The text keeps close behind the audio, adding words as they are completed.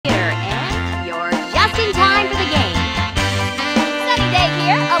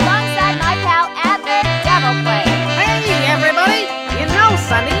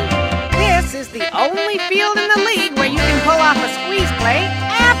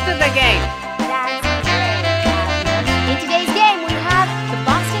the game. That's great. In today's game, we have the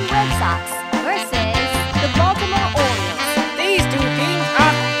Boston Red Sox versus the Baltimore Orioles. These two teams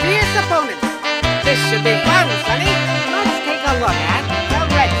are fierce opponents. This should be fun, Sonny. Let's take a look at the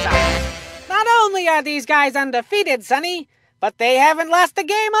Red Sox. Not only are these guys undefeated, Sonny, but they haven't lost a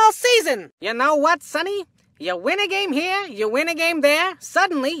game all season. You know what, Sonny? You win a game here, you win a game there,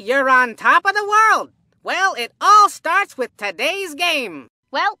 suddenly you're on top of the world. Well, it all starts with today's game.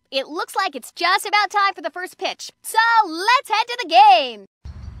 Well, it looks like it's just about time for the first pitch. So let's head to the game.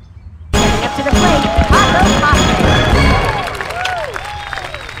 Stepping up to the plate,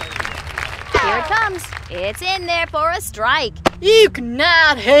 Here it comes. It's in there for a strike. You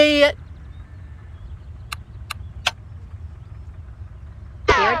cannot hit.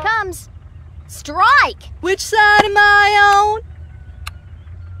 Here it comes. Strike! Which side am I on?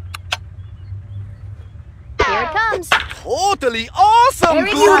 Here it comes. Totally awesome, Here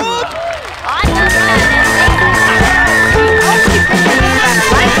it dude! comes. On the run.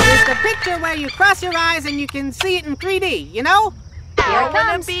 It's the picture where you cross your eyes and you can see it in 3D, you know? Here it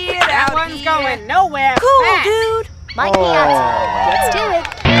comes. That one's going nowhere Cool, fast. dude. Mike Piazza gets to it.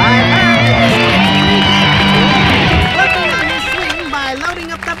 Working on his swing by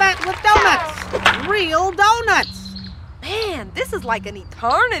loading up the bat with donuts. Real donuts. Man, this is like an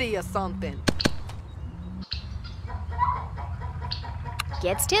eternity or something.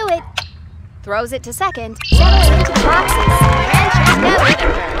 Gets to it. Throws it to second. Settling into the boxes. And checks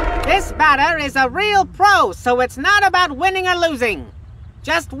out. This batter is a real pro, so it's not about winning or losing.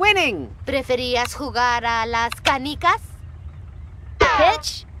 Just winning. ¿Preferías jugar a las canicas?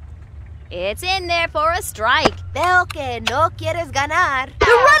 Pitch. It's in there for a strike. Veo que no quieres ganar. The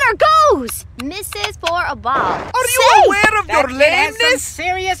runner goes! Misses for a ball. Are you aware of your That kid has some lameness?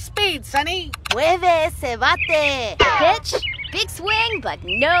 serious speed, Sonny. Mueve ese bate. Pitch. Big swing, but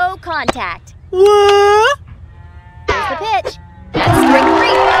no contact. What? Here's the pitch. That's strike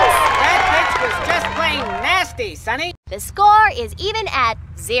three, folks. That pitch was just plain nasty, Sonny. The score is even at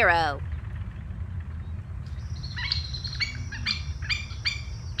 0.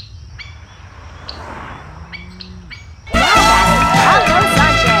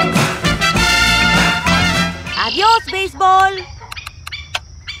 Sanchez. Adiós, béisbol.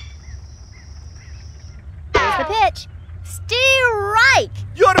 Here's the pitch. Strike.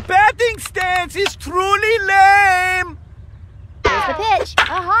 Your batting stance is truly lame! Here's the pitch.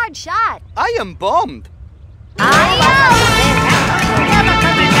 A hard shot. I am bummed. Adios. Never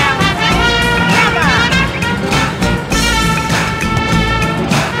coming down, Sonny.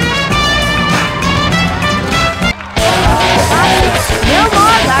 No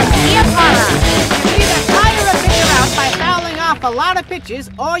more Garcia Parra. Either tire a pitcher out by fouling off a lot of pitches,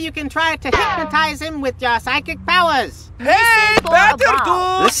 or you can try to hypnotize him with your psychic powers. Hey, for a batter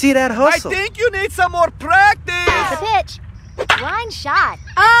ball. dude! Let's see that I hustle. think you need some more The practice! pitch. Line shot.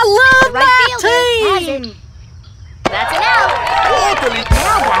 I love Right my fielder has team. it. That's an out. Totally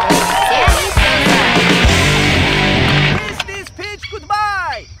Now batting, Sammy Sosa. miss this pitch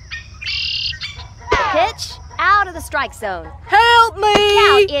goodbye! The pitch out of the strike zone. Help me.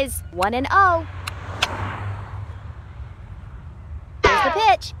 Count is 1-0. Here's the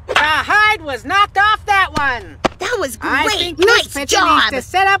pitch. The hide was knocked off that one. That was I great. think Nice this pitcher job. needs to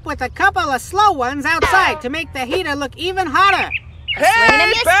set up with a couple of slow ones outside to make the heater look even hotter. Swing and a Hey,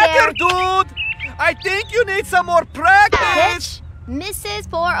 miss batter there. dude! I think you need some more practice! Pitch misses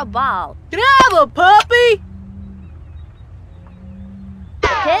for a ball. Can I have a puppy? The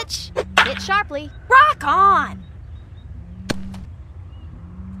pitch hit sharply. Rock on.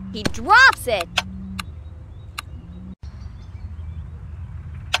 He drops it.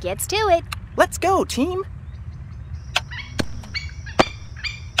 Gets to it. Let's go, team.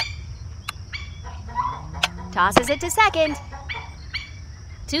 Tosses it to second.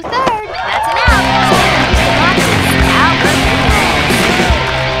 To third. That's an out.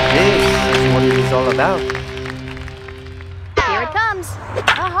 This is what it is all about. Here it comes.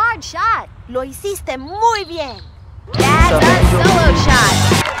 A hard shot. Lo hiciste muy bien. That's a solo shot.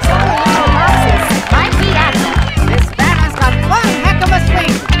 Mike Piazza. This batter's got one heck of a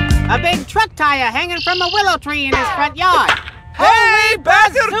swing. A big truck tire hanging from a willow tree in his front yard. Hey, Holy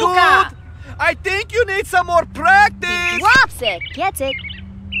batter bazooka! dude! I think you need some more practice! Drops it. Gets it.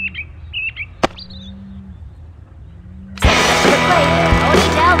 Stepping up to the plate. Tony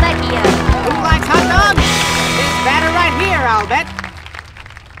Del Vecchio. Who likes hot dogs? This batter right here, I'll bet.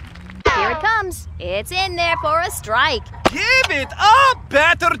 Here it comes. It's in there for a strike. Give it up,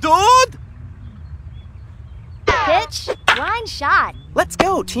 batter dude! Pitch. Line shot. Let's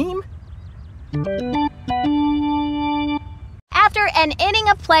go, team. After an inning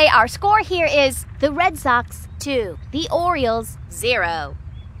of play, our score here is the Red Sox 2, the Orioles 0.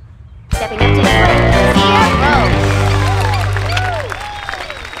 Stepping up to the plate, Zia Rose.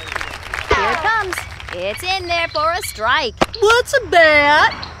 Here it comes. It's in there for a strike. What's a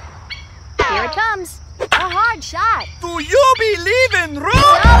bat? Here it comes. A hard shot. Do you believe in So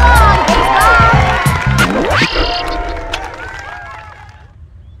rock? long, baseball!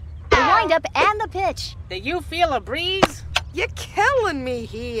 The windup and the pitch. Do you feel a breeze? You're killing me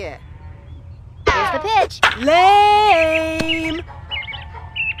here. Here's the pitch. Lame.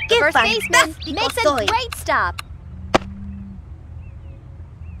 The first baseman makes a soy. great stop.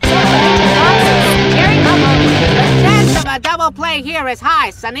 Jerry Bumble. The chance of a double play here is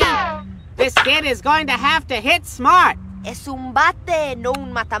high, Sonny. This kid is going to have to hit smart. Es un bate, no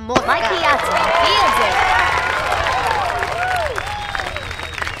un matamosca. Mike Piazza fields it.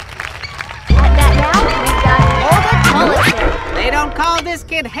 At bat now, we've got Olga Tolitzer. They don't call this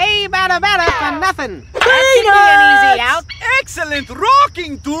kid Hey Bada Bada for nothing. That should be an easy out. Excellent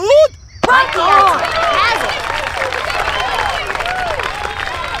rocking, dude! Mike Piazza has it.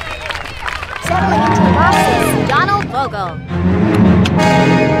 Settling into the box is Donald Vogel.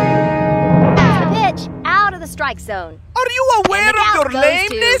 The pitch out of the strike zone. Are you aware And the of count your goes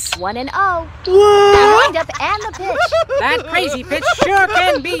lameness? to 1-0. The windup and the pitch. That crazy pitch sure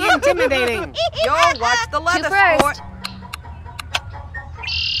can be intimidating. Yo, watch the Two leather first. sport.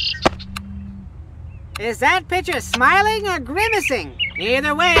 Is that pitcher smiling or grimacing?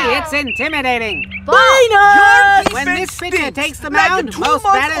 Either way, it's intimidating. Ball. Your When this defense pitcher stinks takes the like mound, a most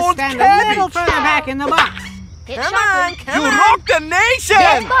batters 2-month-old stand a little cabbage. further back in the box. Hit Come sharply. on, come You on. rock the Gets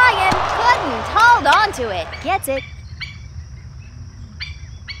nation! by him. Couldn't hold on to it. Gets it.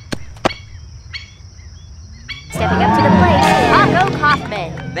 Stepping up to the plate, Paco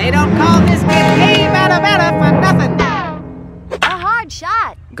Kaufman. They don't call this kid Hey Bada Bada for nothing. A hard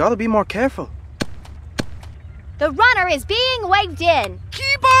shot. Gotta be more careful. The runner is being waved in.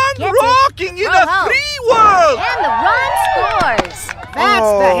 Keep on Gets it. rocking in Oh, a oh. free world! And the run scores.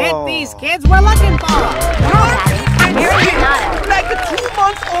 That's the hit these kids were looking for. Now batting, Mary Donato. Like a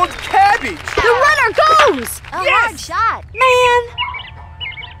 2-month-old cabbage! The runner goes. A Yes. hard shot.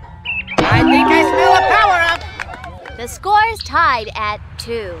 I think I smell a power-up. The score is tied at 2.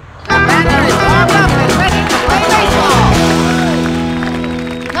 The batter is warmed up and ready to play baseball.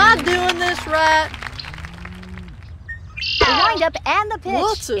 Not doing this right. The windup and the pitch.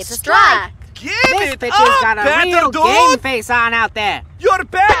 What's a It's a strike. Give This it pitcher's up, got a batter real dude! game face on out there. Your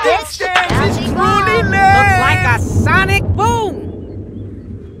batting Pitch, stance is bouncing ball. truly Looks lame! like a sonic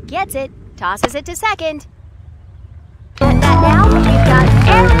boom. Gets it. Tosses it to second. At that now, we've got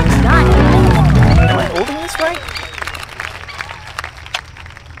Eric Gunn. Am I holding this right?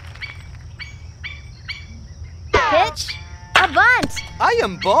 Pitch. A bunt. I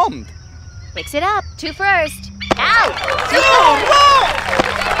am bummed. Picks it up. 2 first. Out. Yo, rock!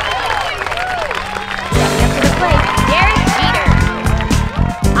 Stepping up to the plate, Derek Jeter.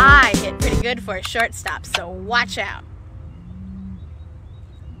 I hit pretty good for a shortstop, so watch out.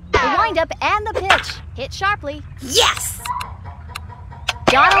 The windup and the pitch. Hit sharply. Yes!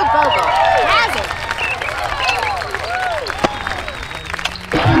 Donald Vogel has it.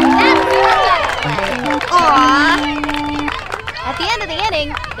 At the end of the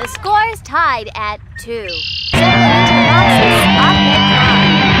inning, the score is tied at 2. Settling into the boxes, Ahmed Khan.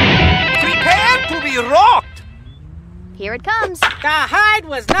 Prepare to be rocked! Here it comes. The hide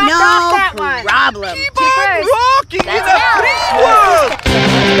was knocked off that one. problem. Keep Two on first. rocking in That's a out. free world!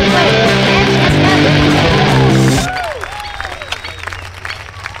 The plate, and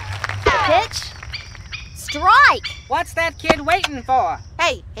the pitch. Strike. What's that kid waiting for?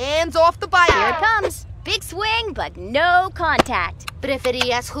 Hey, hands off the bike. Here it comes. Big swing, but no contact.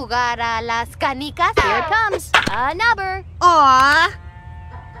 ¿Preferías jugar a las canicas? Here it comes. A nubber. Aw.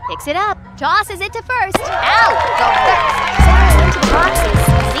 Picks it up. Tosses it to first. Out. Go first. Settling into the boxes.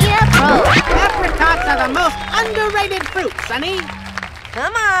 Zia Pro. Apricots are the most underrated fruit, Sonny.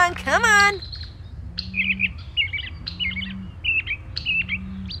 Come on, come on.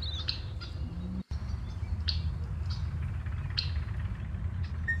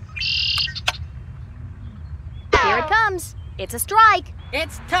 Here it comes. It's a strike.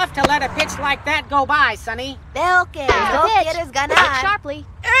 It's tough to let a pitch like that go by, Sonny. Veo que Here's the no pitch. quieres Hit ganar. sharply.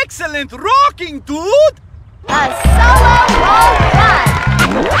 Excellent rocking, dude! A solo home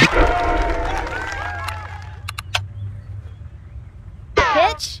run.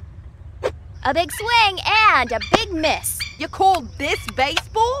 Pitch. A big swing and a big miss. You call this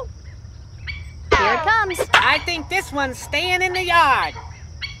baseball? Here it comes. I think this one's staying in the yard.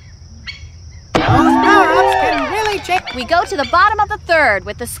 Those power-ups can really play, chick. We go to the bottom of the third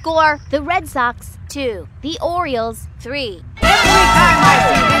with the score, the Red Sox 2, the Orioles 3. Every time I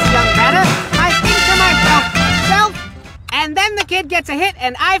see this young batter, I think to myself, and then the kid gets a hit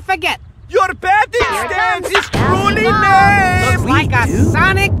and I forget. Your batting Here it stance comes. is truly Ball. lame. Looks like a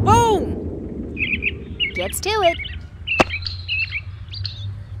sonic boom. Gets to it.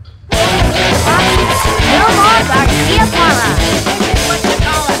 No more Garcia Parra. This is what you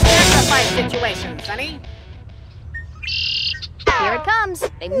call a sacrifice situation, Sonny. Here it comes.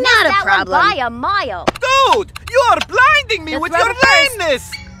 They missed Not a that problem. one by a mile. Dude, you are blinding me The with throw your first.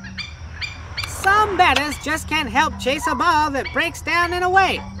 lameness. Some batters just can't help chase a ball that breaks down and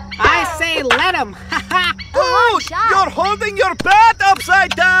away. I say let 'em. Ha ha. Dude, shot. you're holding your bat upside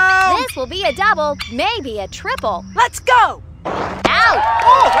down. This will be a double, maybe a triple. Let's go! Out!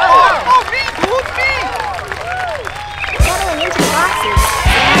 Oh, me, dude, me. Settling into boxes.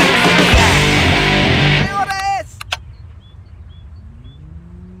 Señores.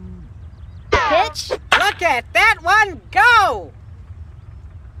 Pitch. Look at that one go.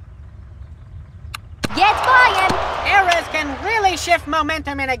 Gets by him. Errors can really shift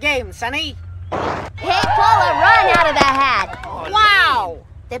momentum in a game, Sonny. They pull a run out of the hat. Wow.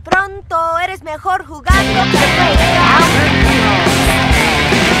 De pronto eres mejor jugando.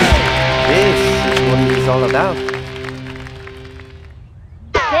 This is what it's all about.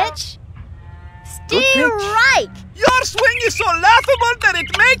 Pitch. Good pitch. Strike. Your swing is so laughable that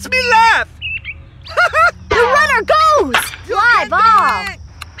it makes me laugh. The runner goes. You Fly can do ball. it.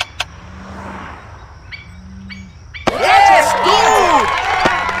 Yes, dude.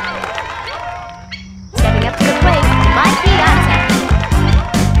 Stepping up to the plate, Mike Piazza.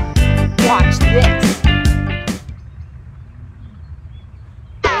 Watch this.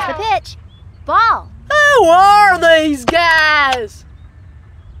 Here's the pitch. Ball. Who are these guys?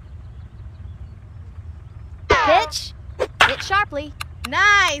 Pitch. Hit sharply.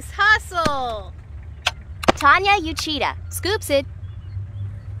 Nice hustle. Tanya Uchida scoops it.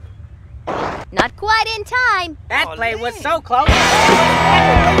 Not quite in time. That play was so close.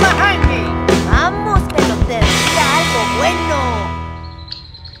 Practically behind me. Vamos, pelotero. Mira algo bueno.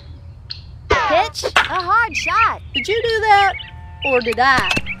 Pitch. A hard shot. Did you do that? Or did I?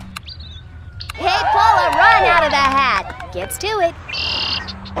 They pull a run out of the hat. Gets to it.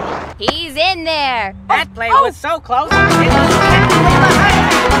 He's in there. That play was so close. It was practically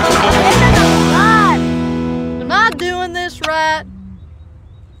behind me. Am I doing this right?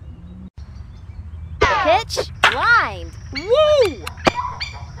 The pitch. Lined. Woo!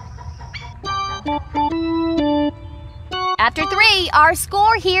 After 3, our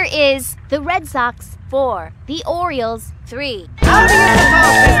score here is the Red Sox 4, the Orioles 3. How do you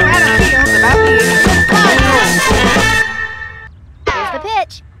suppose this batter feels about being Here's the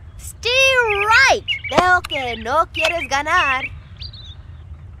pitch. Strike. Veo que no quieres ganar.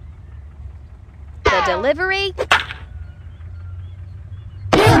 The delivery.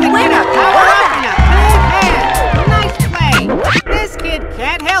 winner, power up in a big hand. Nice play. This kid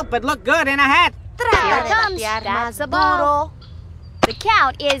can't help but look good in a hat. Here it comes. That's the ball. The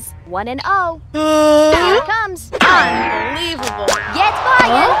count is 1-0. Here it comes. Unbelievable. Gets by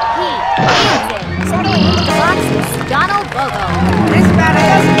him. He wins it. Settling into the boxes. Donald Bogo. This batter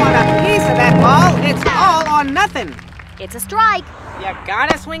doesn't want a piece of that ball. It's all or nothing. It's a strike. You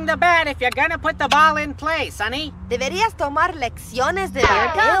gotta swing the bat if you're gonna put the ball in play, Sonny. Deberías tomar lecciones de Here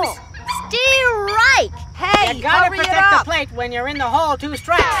it comes. bateo. Strike. Hey, You gotta hurry it protect the up. plate when you're in the hole 2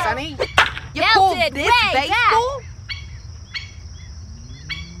 strikes, Sonny. You call Belted this way baseball?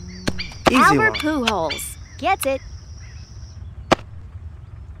 Easy Albert one. Pujols gets it.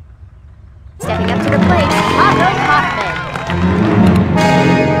 Stepping up to the plate, Otto Hoffman.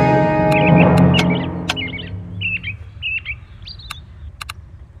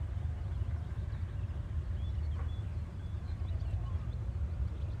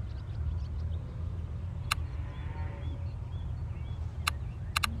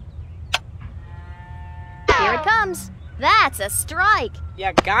 Here it comes. That's a strike.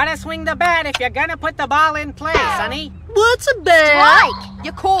 You gotta swing the bat if you're gonna put the ball in play, Sonny. What's a bat? Strike.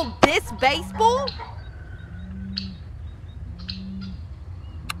 You call this baseball?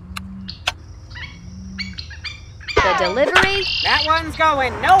 The delivery. That one's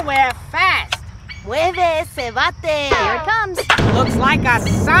going nowhere fast. Mueve ese bate. Here it comes. Looks like a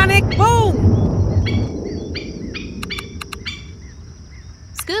sonic boom.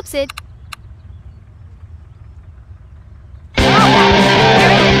 Scoops it. This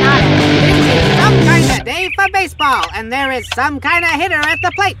is some kind of day for baseball, and there is some kind of hitter at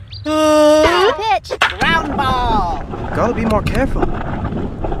the plate. The pitch. Ground ball. Gotta be more careful.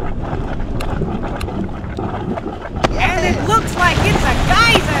 And it looks like it's a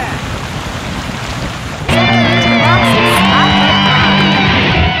geyser!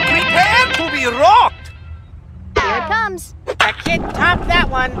 Prepare to be rocked! Here it comes. The kid topped that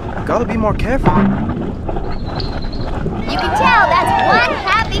one. Gotta be more careful. You can tell that's one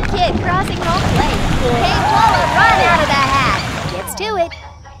happy kid crossing home plate. Hey, blow a run out of the hat. Gets to it.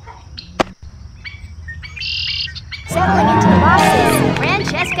 Settling into the boxes,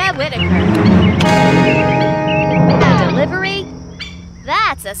 Francesca Whitaker. The delivery?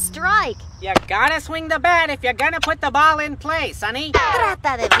 That's a strike. You gotta swing the bat if you're gonna put the ball in play, Sonny.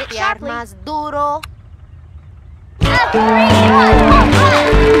 Trata de batear sharply. más duro. A 3-1 home run.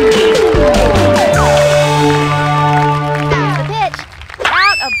 The pitch.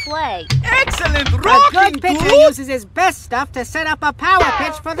 Out of play. Excellent A rocking, good pitcher dude! uses his best stuff to set up a power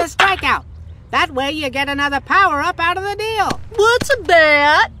pitch for the strikeout. That way you get another power-up out of the deal. What's a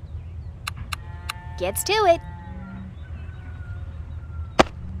bat? Gets to it.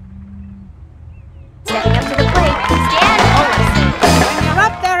 Stepping up to the plate, Stan Olsen. When you're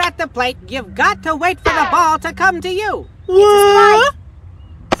up there at the plate, you've got to wait for the ball to come to you. It's a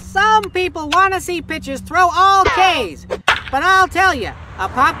strike. Some people want to see pitchers throw all Ks, but I'll tell you, a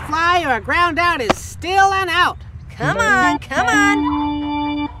pop fly or a ground out is still an out. Come on, come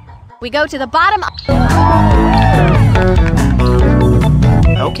on. We go to the bottom.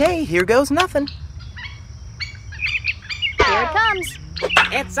 Okay, here goes nothing. Here it comes.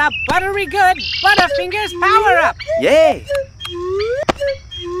 It's a buttery good Butterfingers power-up. Yay!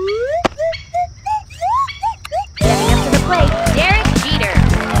 Stepping up to the plate, Derek Jeter.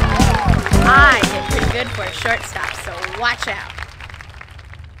 I hit pretty good for a shortstop, so watch out.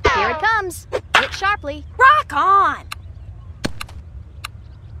 Here it comes. Hit sharply. Rock on.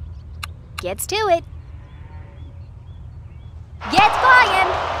 Gets to it. Gets by him.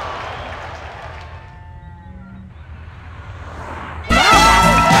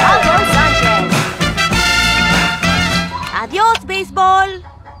 Aldo Sanchez. Adios, baseball.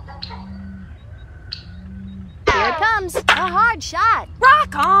 Here it comes. A hard shot.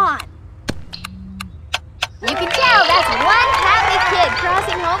 Rock on. You can tell that's one happy kid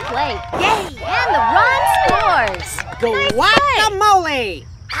crossing home plate. Yay. And the run scores. Guacamole!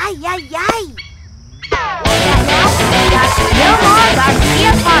 Ay, ay, ay. No more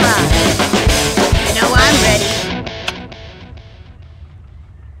Garcia Parra. You know I'm ready.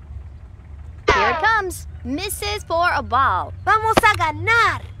 Here it comes. Misses for a ball. Vamos a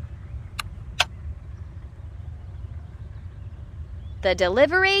ganar. The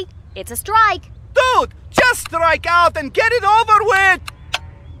delivery, it's a strike. Dude, just strike out and get it over with!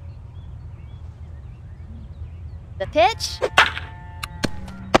 The pitch.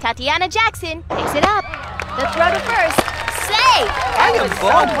 Tatiana Jackson picks it up. The throw to first. Safe. That was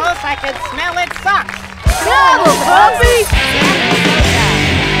so close I could smell its socks. Double Puppy!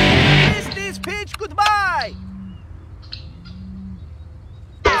 San Miss this pitch, goodbye!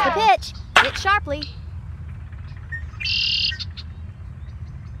 Here's the pitch. Hit sharply.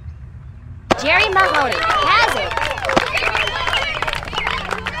 Jerry Mahoney has it.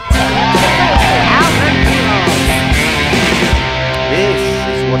 Albert Pujols. This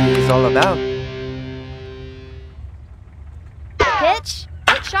is what he's all about. The pitch.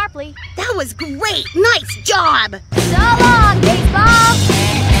 Hit sharply. That was great. Nice job. So long, baseball.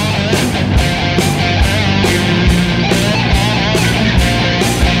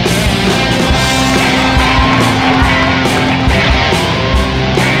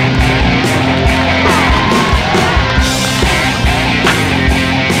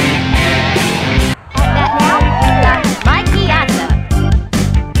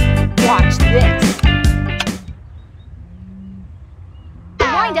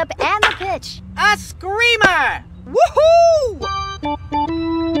 Up and the pitch. A screamer! Woohoo!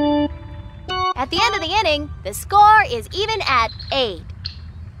 At the end of the inning, the score is even at 8.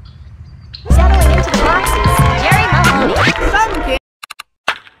 Settling into the boxes, Jerry Mahoney. Some kid.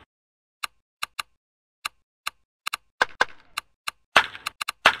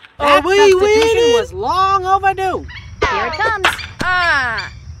 That substitution was long overdue. Here it comes.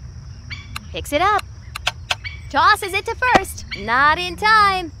 Ah! Picks it up. Tosses it to first. Not in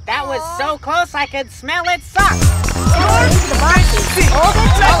time. That was so close I could smell its socks. Settling into the boxes, Olga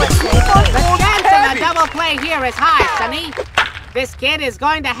Tollison. The chance of a double play here is high, Sonny. This kid is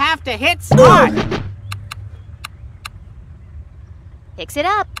going to have to hit smart. Picks it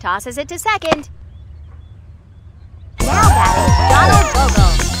up. Tosses it to second. Now batting, Donald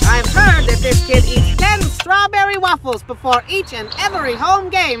Vogel. I've heard that this kid eats 10 strawberry waffles before each and every home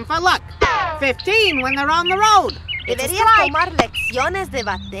game for luck. 15 when they're on the road. It's a Deberías strike. tomar lecciones de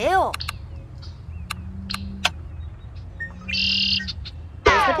bateo.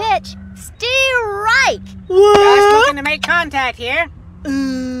 the pitch. Strike! Just looking to make contact here.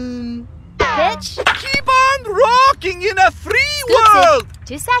 Pitch. Keep on rocking in a free Scoops world! it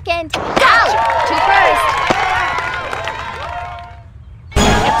to second. Out to first.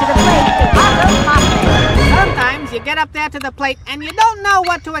 Up to the plate. Otto Hoffman. Sometimes you get up there to the plate and you don't know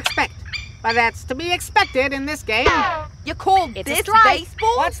what to expect. But that's to be expected in this game. You call It's a this strike.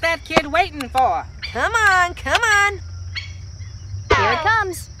 baseball? What's that kid waiting for? Come on, come on. Here it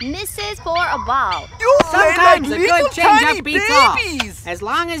comes. Misses for a ball. You play Sometimes like a little good change-up tiny beats all. babies! As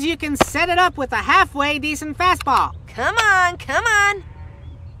long as you can set it up with a halfway decent fastball. Come on, come on.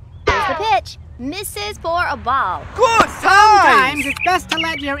 Here's the pitch. Misses for a ball. Good Sometimes times! it's best to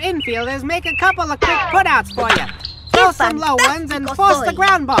let your infielders make a couple of quick putouts for you. Throw some low ones and force the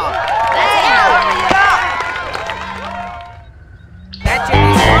ground ball. That's out. That should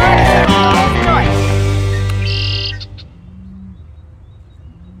be scored as a ball's choice.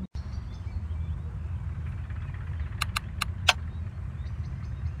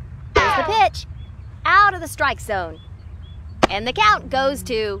 Here's the pitch. Out of the strike zone. And the count goes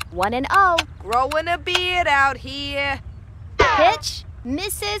to 1-0. Growing a beard out here. Pitch.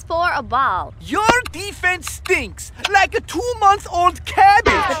 Misses for a ball. Your defense stinks like a 2-month-old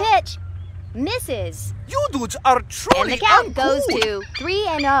cabbage! The pitch. Misses. You dudes are And truly the count goes uncool. to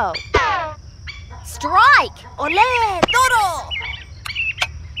 3-0. Strike. Olé, toro.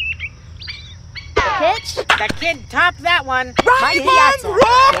 The pitch. The kid topped that one. Mike Keep on Piazza.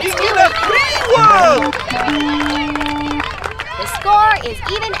 rocking in a free world! The score is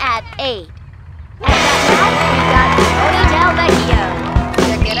even at 8. And that now, we've got Tony Del Vecchio.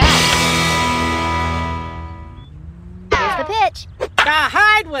 Check it out. Here's the pitch. The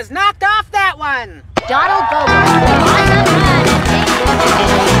hide was knocked off that one. Donald Goebel on the run and takes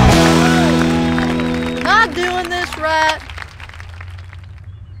the Not doing this right.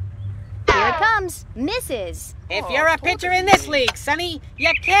 Here it comes. Misses. If you're a pitcher in this league, Sonny,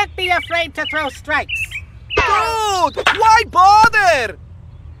 you can't be afraid to throw strikes. Dude, why bother?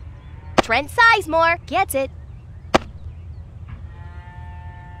 Trent Sizemore gets it.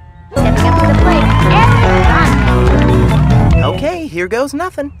 Stepping up to the plate. And run. Okay, here goes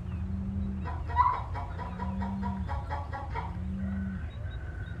nothing.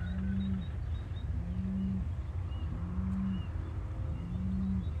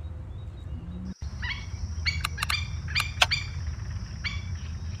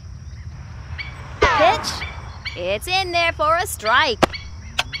 Pitch. It's in there for a strike.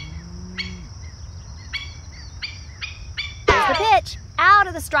 Here's the pitch. Out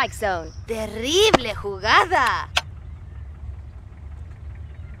of the strike zone. Terrible jugada.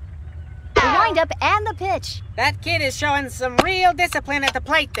 The windup and the pitch. That kid is showing some real discipline at the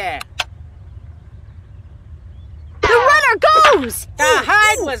plate there. The runner goes! The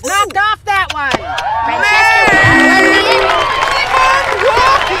hide was knocked off that one. Francesco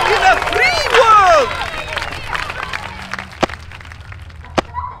Rocking in a free world!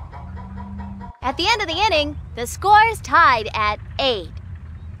 At the end of the inning, the score is tied at 8.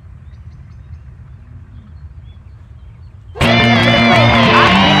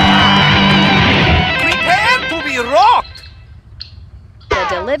 Prepare to be rocked! The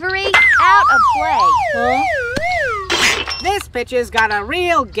delivery out of play. This pitcher's got a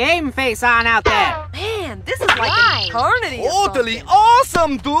real game face on out there. Man, this is like Line. an eternity or Totally something.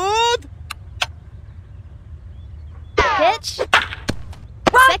 awesome, dude! The pitch. The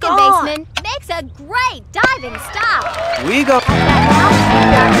second on. baseman makes a great diving stop. We go. At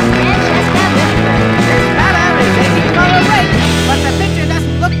that now, This batter is taking for a break, but the pitcher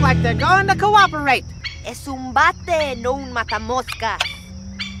doesn't look like they're going to cooperate. Es un bate, no un matamosca.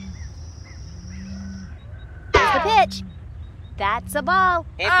 here's the pitch. That's a ball.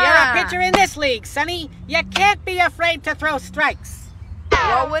 If you're a pitcher in this league, Sonny, you can't be afraid to throw strikes.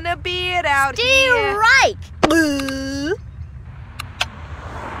 Growing a beard out here. Strike.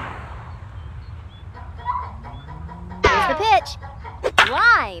 Here's the pitch.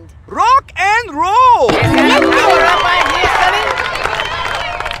 Lined. Rock and roll! Is that a power up I hear, Sonny?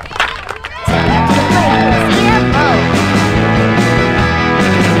 Stepping up to the plate, CFO.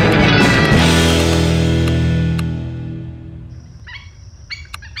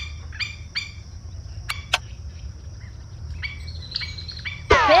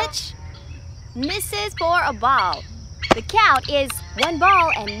 Pitch. Misses for a ball. The count is 1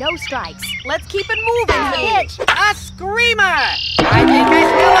 ball and no strikes. Let's keep it moving The here. pitch. A screamer! I think I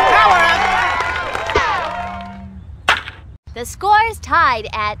smell a power up. The score is tied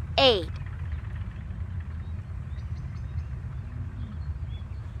at 8.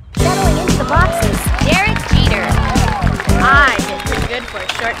 Settling into the boxes, Derek Jeter. I hit pretty good for a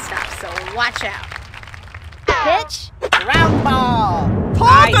shortstop, so watch out. Pitch. Ground ball. Totally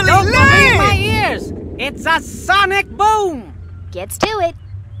I don't believe my lame! ears. It's a sonic boom. Gets to it.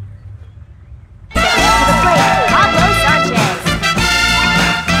 Stepping up to the plate, Pablo Sanchez.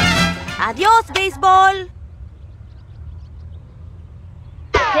 Adiós, baseball.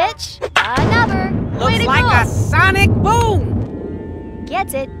 Pitch. Another. Way Looks to like go. a sonic boom.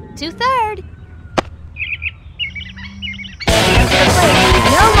 Gets it to third. Stepping up to the plate,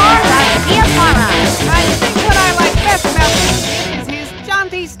 no more Garcia Parra. I think what I like best about this kid is his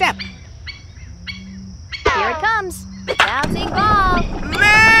jaunty step. Here it comes. Bouncing ball.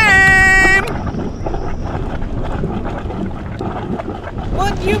 Lame!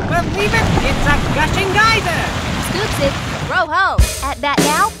 Would you believe it? It's a gushing geyser. Scoops it. Throw home. At bat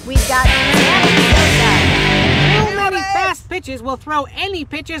now, we've got Sammy Sosa. Too many fast pitches will throw any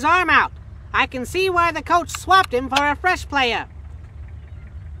pitcher's arm out. I can see why the coach swapped him for a fresh player.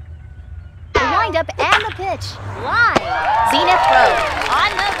 The windup and the pitch. Line. Zenith throws.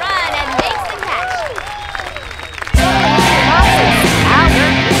 On the run and makes the catch.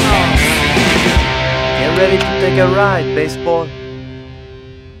 Albert Pujols. Get ready to take a ride, baseball.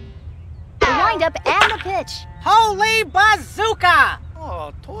 The windup and the pitch. Holy bazooka!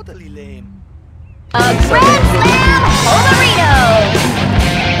 Oh, totally lame. A grand slam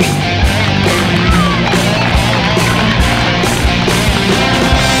Polarino.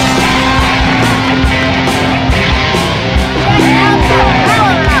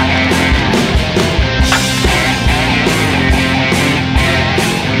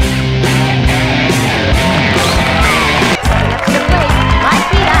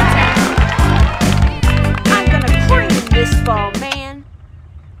 I'm gonna cream this ball, man.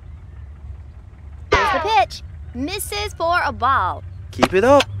 Here's the pitch. Misses for a ball. Keep it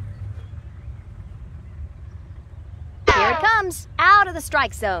up. Here it comes. Out of the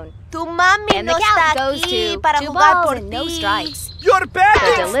strike zone. Tu mami And the no count está goes aquí to para 2 jugar balls por and no ti. strikes. Your batting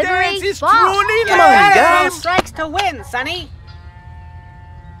The delivery, stance is ball. truly Come on, lame! guys. No strikes to win, Sonny.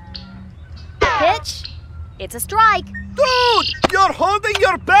 Pitch. It's a strike. Dude, you're holding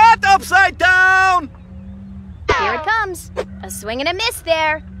your bat upside down! Here it comes. A swing and a miss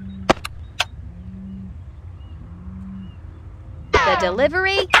there. The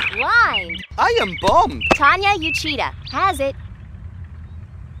delivery, lined. I am bummed. Tanya Uchida has it.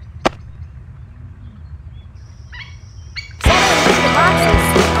 Settling into the boxes,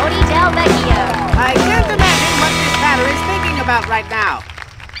 Cody Del Vecchio. I can't imagine what this batter is thinking about right now.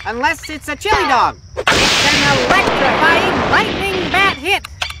 Unless it's a chili dog. It's an electrifying lightning bat hit.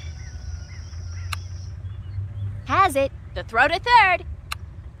 Has it. The throw to third.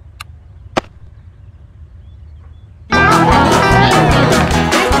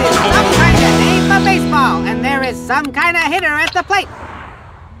 This is some kind of day for baseball, and there is some kind of hitter at the plate.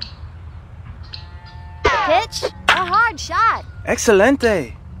 The pitch, a hard shot.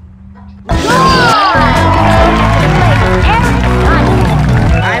 Excelente.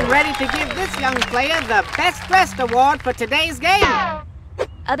 I'm ready to give this young player the Best Dressed Award for today's game.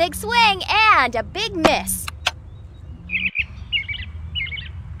 A big swing and a big miss.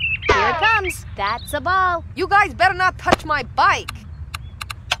 Here it comes. That's a ball. You guys better not touch my bike.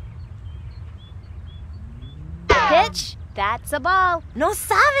 The pitch, that's a ball. No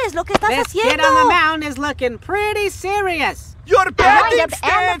sabes lo que estás This haciendo. kid on the mound is looking pretty serious. Your batting windup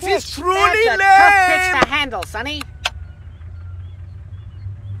and the stance is pitch. truly That's a tough pitch lame! to handle, Sonny.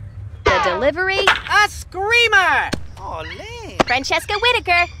 The delivery, A screamer! Oh, lame. Francesca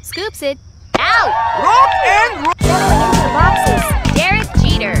Whitaker scoops it. Out! Rock and roll! Settling into the boxes, Derek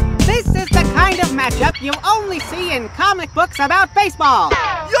Jeter. This is the kind of matchup you only see in comic books about baseball.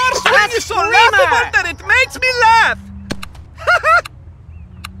 Your swing is so screamer. laughable that it makes me laugh!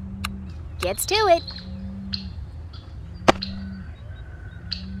 Gets to it.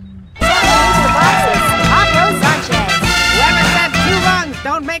 Settling into the boxes, Pablo Sanchez. Whoever said 2 wrongs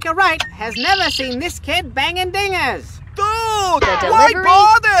don't make a right has never seen this kid banging dingers. Dude, The why delivery,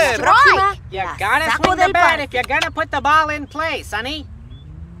 bother? strike. You La gotta saco swing the del bat parque. if you're gonna put the ball in play, Sonny.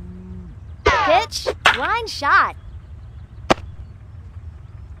 The pitch, line shot.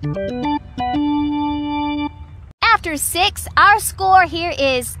 After 6, our score here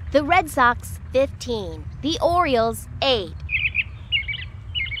is the Red Sox 15, the Orioles 8.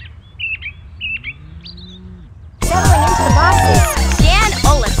 Settling into the boxes, Jan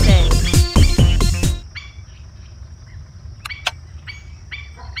Olafson.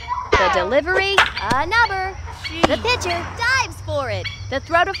 The delivery, another. The pitcher dives for it. The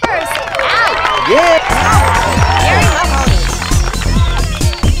throw to first, out. Yeah. Jerry Mahoney.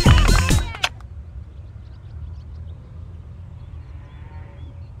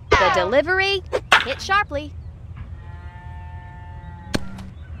 The delivery hit sharply.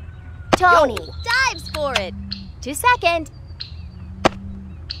 Tony dives for it. To second.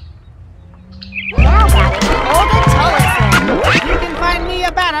 Now batting, Olga Tollefson. If you can find me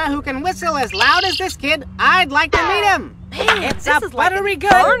a batter who can whistle as loud as this kid, I'd like to meet him. Man, It's this a is like buttery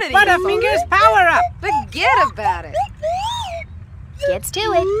good eternity or Butterfingers power up. Forget about it. Gets to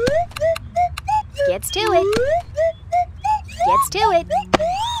it. Gets to it. Gets to it.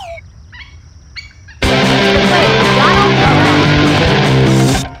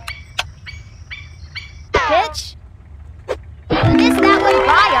 Pitch. Missed that one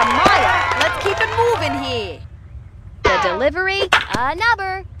by a mile. Let's keep it moving here. The delivery, a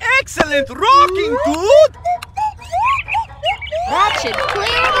number. Excellent rocking, dude! That should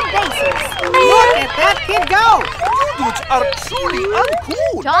clear the bases. Look at that kid go. You dudes are truly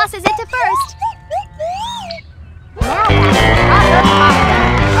uncool! Tosses it to first. Now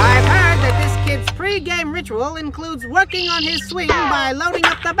batting, I've heard that this kid's pre-game ritual includes working on his swing by loading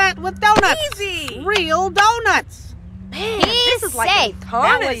up the bat with donuts. Easy. Real donuts. Man, He's this is like safe. That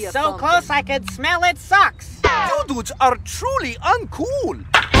eternity was or so something. close I could smell its socks. You dudes are truly uncool!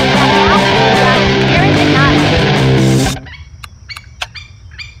 Aaron did not.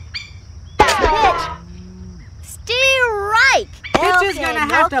 Strike. Pitcher's gonna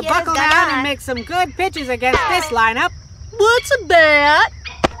have to buckle down and make some good pitches against this lineup. What's a bat?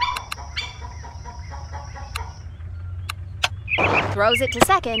 Throws it to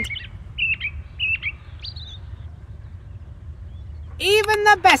second. Even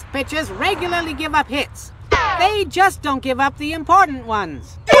the best pitchers regularly give up hits. They just don't give up the important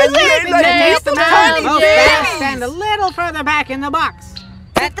ones. And this like pitcher takes the mound both yes. fast and a little further back in the box.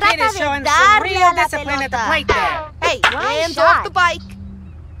 That kid trata is de showing some darle real a la discipline at the pelota. plate there. Hey, Why hands shot? off the bike.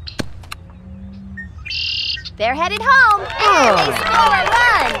 They're headed home. And they score a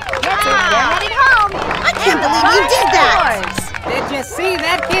run. Gets it. They're headed home. I can't believe you did that. Did you see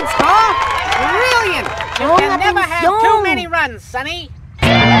that kid score? Brilliant! You can never have too many runs, Sonny.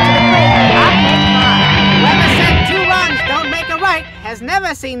 Whoever said 2 runs don't make a right has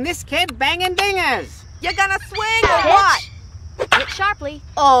never seen this kid banging dingers. You gonna swing or what? Hit sharply.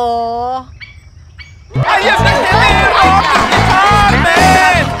 Oh. I am the hero of the guitar,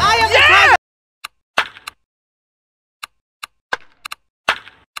 man! I am the tiger.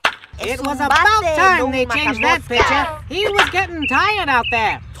 It was about time they changed that pitcher. He was getting tired out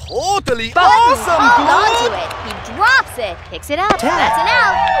there. Totally Hold awesome, on dude! to it. He drops it. Picks it up. That's an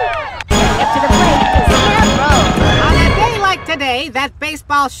out. Getting up to the plate. Zia throws. On a day like today, that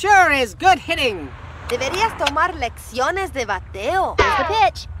baseball sure is good hitting. Deberías tomar lecciones de bateo. Here's the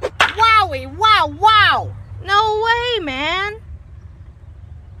pitch. Wowie, wow, wow! No way, man.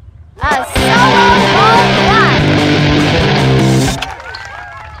 A solo home run.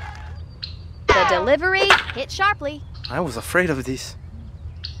 The delivery hit sharply. I was afraid of this.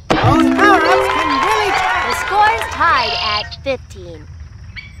 Those power-ups can really... The score is tied at 15.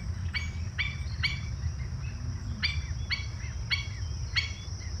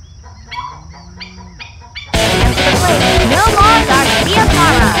 No more Garcia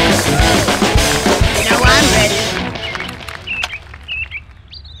Parra. No, I'm ready.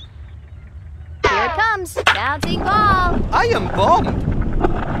 Here it comes. Bouncing ball. I am bummed.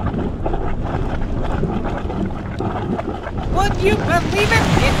 Would you believe it?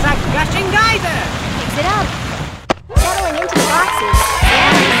 It's a gushing geyser! Picks it up. Settling into the boxes.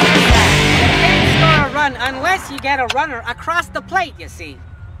 You can't score a run unless you get a runner across the plate, you see.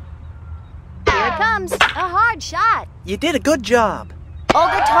 Here it comes. A hard shot. You did a good job.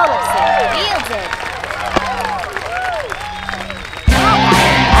 Olga Tollefson fields it.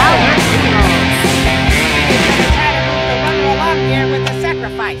 Albert Try to move the runner along here with the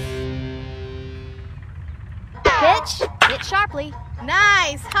sacrifice. pitch. Hit sharply.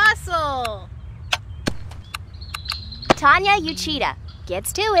 Nice hustle. Tanya Uchida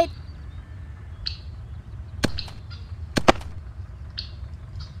gets to it.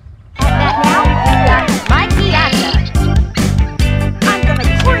 At bat now, we've got Mikey Asa. I'm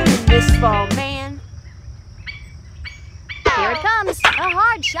gonna cream this ball, man. Here it comes. A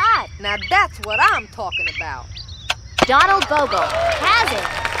hard shot. Now that's what I'm talking about. Donald Bogle has it.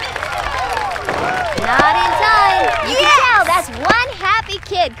 Not in time. You can tell that's one happy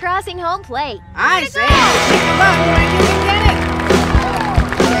kid crossing home plate. I say, pick him up when you can get it.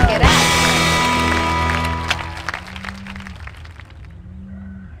 Check it out.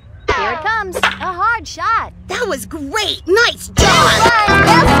 Here it comes. A hard shot. That was great. Nice job. Run,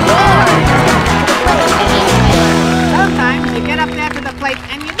 they'll score. Sometimes you get up there to the plate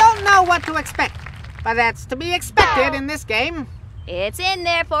and you don't know what to expect. But that's to be expected in this game. It's in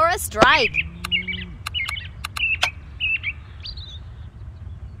there for a strike.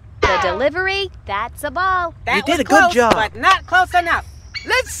 The delivery, that's a ball. That You did was a good close, job. but not close enough.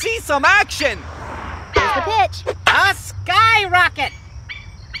 Let's see some action. Here's the pitch. A skyrocket.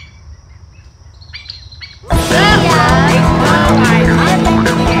 Yeah. Baseball by hardly in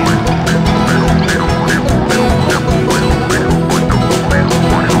the air.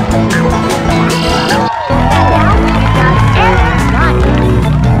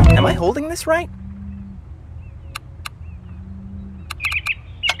 Am I holding this right?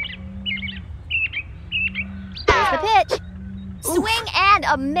 Here's the pitch. Swing and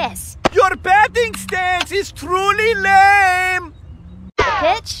a miss. Your batting stance is truly lame. The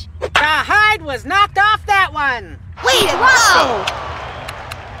pitch. The hide was knocked off that one. Way to go!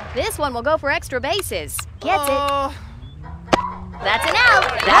 This one will go for extra bases. Gets it. That's an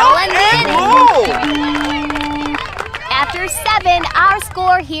out. That'll end the inning. After 7, our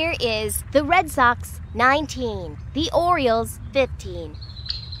score here is the Red Sox 19, the Orioles 15.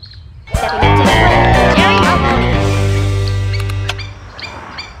 Stepping up to the plate, Jerry Mahoney.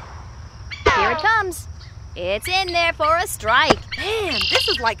 Here it comes. It's in there for a strike. Man, this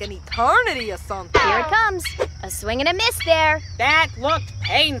is like an eternity or something. Here it comes. A swing and a miss there. That looked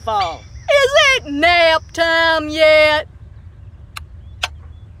painful. Is it nap time yet?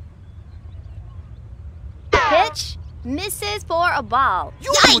 Pitch misses for a ball.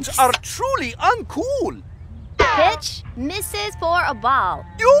 You dudes are truly uncool. Pitch misses for a ball.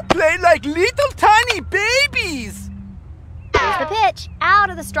 You play like little tiny babies. Here's the pitch. Out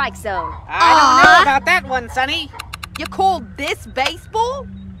of the strike zone. I don't know about that one, Sonny. You call this baseball?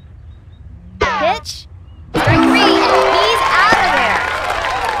 Pitch. Strike 3, and he's out of there.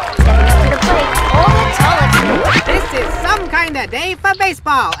 Stepping up to the plate, Olga Tolliver. This is some kind of day for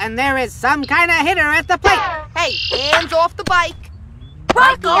baseball, and there is some kind of hitter at the plate. Hey, hands off the bike.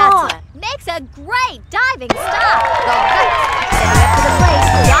 Mike Piazza makes a great diving stop. Stepping up to the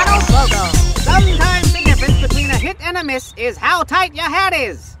plate, Donald Bogo. Sometimes the difference between a hit and a miss is how tight your hat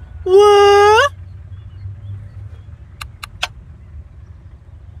is. What?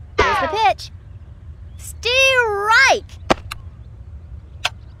 Here's the pitch. Strike.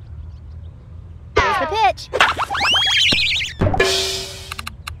 Here's the pitch.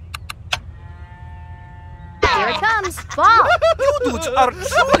 Here it comes. Ball. You dudes are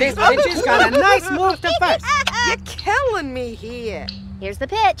truly This pitcher's got a nice move to first. You're killing me here. Here's the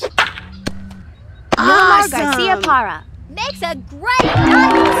pitch. Nomar Garcia Parra makes a great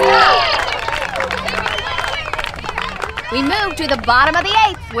diving stop. We move to the bottom of the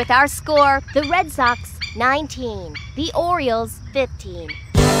 8th with our score, the Red Sox 19, the Orioles 15.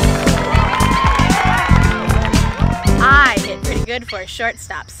 I hit pretty good for a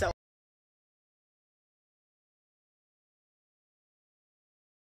shortstop, so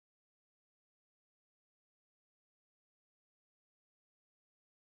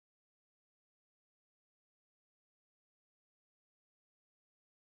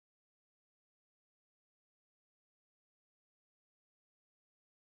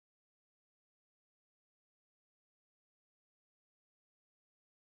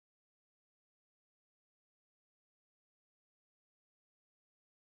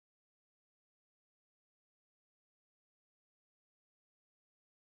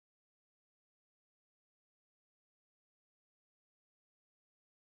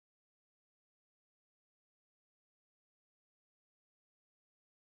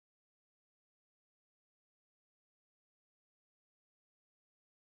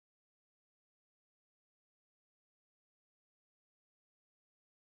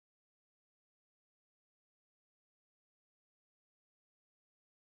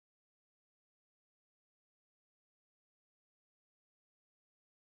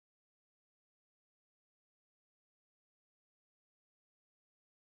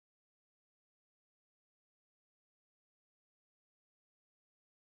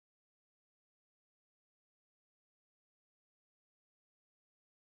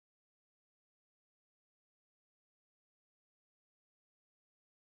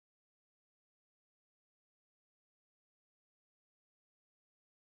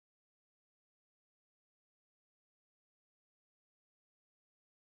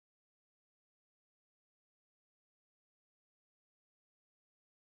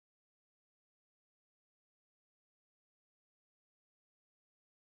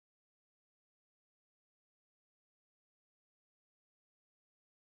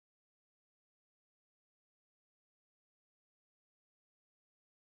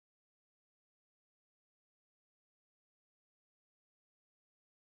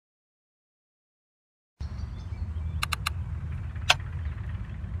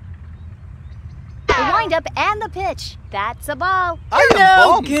windup and the pitch. That's a ball. I am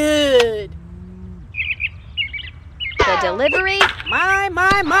No bummed. good. The delivery. My,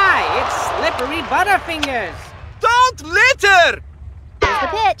 it's slippery Butterfingers. Don't litter! Here's the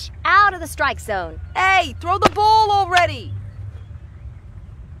pitch. Out of the strike zone. Hey, throw the ball already.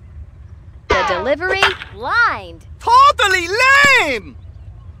 The delivery. Lined. Totally lame!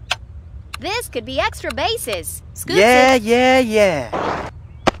 This could be extra bases. Scoops Yeah, it. yeah.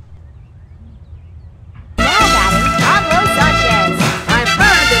 Now batting, Pablo Sanchez. I've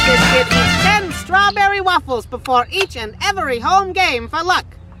heard that this kid eats 10 strawberry waffles before each and every home game for luck.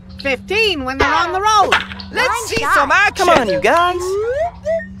 15 when they're on the road. Let's Line see shot. some action! Come on, you guys.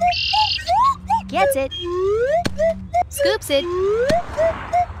 Gets it. Scoops it.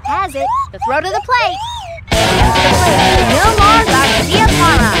 Has it. The throw to the plate. No more Garcia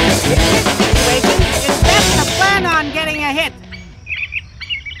Parra. In this situation, it's best to plan on getting a hit.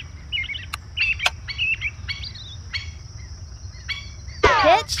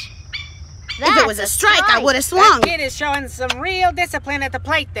 Pitch. If it was a strike, I would have swung. That kid is showing some real discipline at the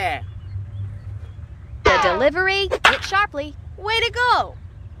plate there. The delivery. Hit sharply. Way to go.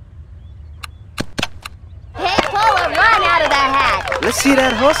 Hey, pull a run out of the hat. Let's see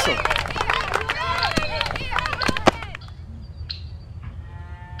that hustle.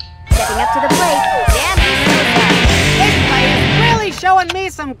 Stepping up to the plate. This play is really showing me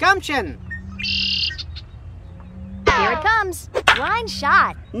some gumption. Here it comes. Line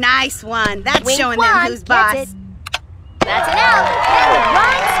shot. Nice one. That's Wink showing one. them who's Gets boss. it. That's an out. And the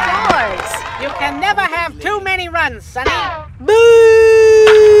run scores. You can never have too many runs, Sonny.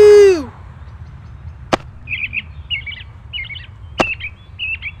 Boo!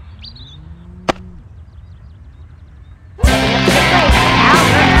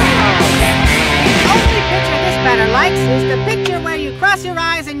 Only picture this batter likes is the picture where you cross your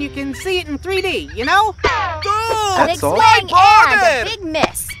eyes and you can see it in 3D, you know? A Dude! big That's all? swing and a Bother. big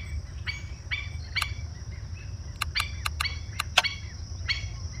miss.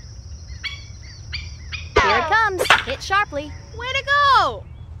 Here it comes. Hit sharply. Way to go.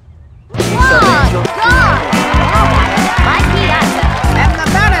 Long gone. Now batter, Mike Piazza. And the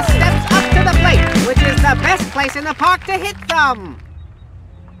batter steps up to the plate, which is the best place in the park to hit from.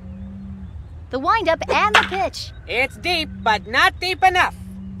 The windup and the pitch. It's deep, but not deep enough.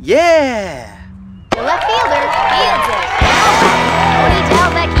 Yeah. The left fielder fields it. Tony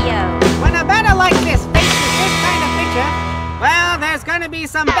Del Vecchio. When a batter like this faces this kind of pitcher, well, there's gonna be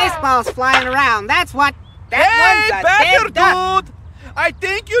some baseballs flying around. That's what. That Hey, one's a batter dead duck. dude! I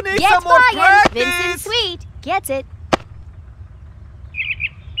think you need Gets some more Brian. Vincent practice! Sweet gets it.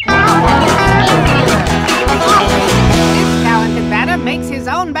 This talented batter makes his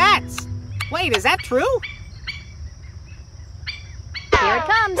own bats. Wait, is that true? Here it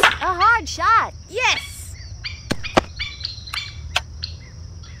comes. A hard shot. Yes.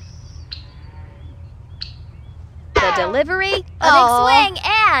 The delivery. A Aw. big swing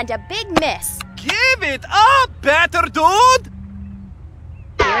and a big miss. Give it up, batter dude!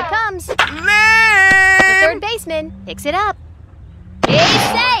 Here it comes. The Lame! third baseman picks it up. He's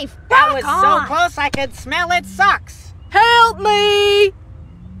safe. That was on. so close I could smell its socks. Help me.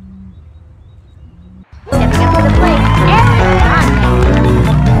 Stepping up to the plate.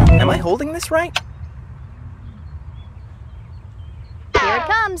 And Am I holding this right? here it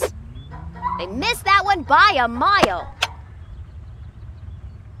comes. They missed that one by a mile.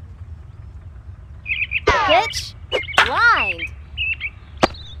 The pitch. Lined.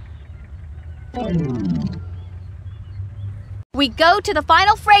 We go to the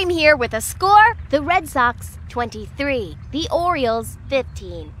final frame here with a score. The Red Sox 23, the Orioles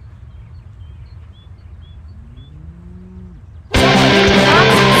 15.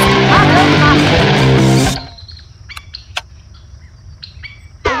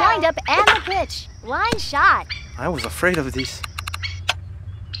 The windup and the pitch. Line shot. I was afraid of this.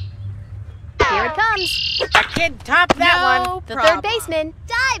 Here it comes. The kid topped that one. The third baseman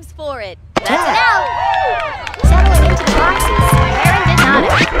dives for it. That's an out. Settling into the boxes. Aaron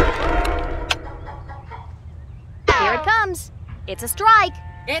Donato. Here it comes. It's a strike.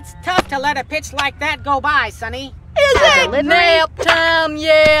 It's tough to let a pitch like that go by, Sonny. Is The it delivery. nap time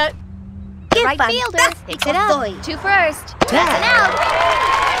yet? The right fielder picks it up. Boy. To first. That's an out.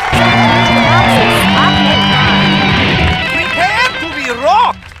 Prepare to be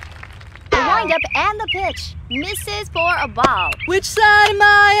rocked! The windup and the pitch. Misses for a ball. Which side am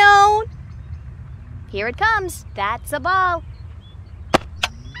I on? Here it comes. That's a ball.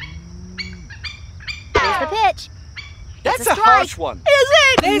 Here's the pitch. That's a a strike. harsh one. Is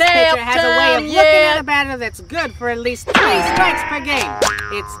it This nap pitcher has a way of time looking at yet? a batter that's good for at least 3 strikes per game.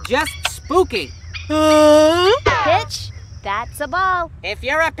 It's just spooky. Pitch. That's a ball. If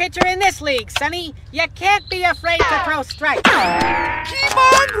you're a pitcher in this league, Sonny, you can't be afraid to throw strikes. Keep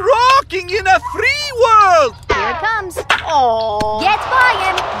on rocking in a free world! Here it comes. Oh. Gets by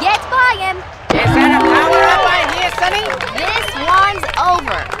him. Gets by him. Is that a power-up I hear, Sonny? This one's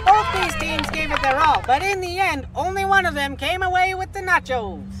over. Both these teams gave it their all, but in the end, only one of them came away with the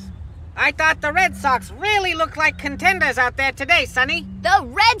nachos. I thought the Red Sox really looked like contenders out there today, Sonny. The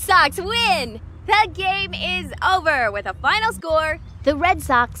Red Sox win. The game is over with a final score. The Red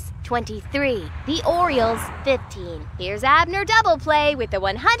Sox 23, the Orioles 15. Here's Abner Double Play with the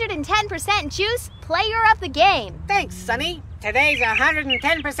 110% juice player of the game. Thanks, Sonny. Today's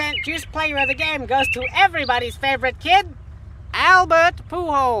 110% juice player of the game goes to everybody's favorite kid, Albert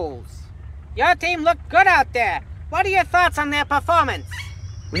Pujols. Your team looked good out there. What are your thoughts on their performance?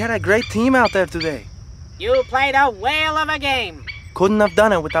 We had a great team out there today. You played a whale of a game. Couldn't have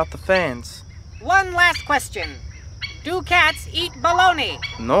done it without the fans. One last question. Do cats eat bologna?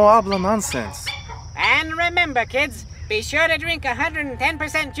 No habla nonsense. And remember, kids, be sure to drink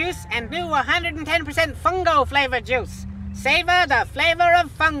 110% juice and do 110% fungo flavored juice. Savor the flavor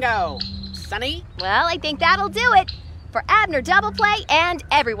of fungo. Sonny? Well, I think that'll do it. For Abner Double Play and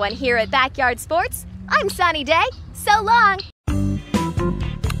everyone here at Backyard Sports, I'm Sunny Day. So long.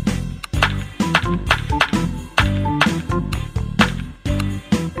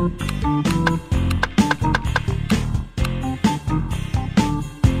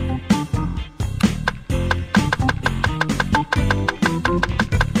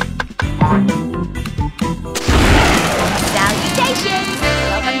 Salutations!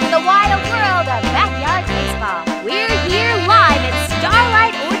 Welcome to the wild world of backyard baseball. We're here live at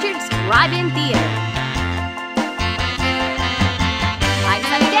Starlight Orchard's Drive-In Theater. I'm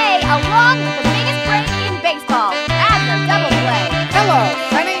Sunny Day, along with the biggest brain in baseball, Abner Double Play. Hello,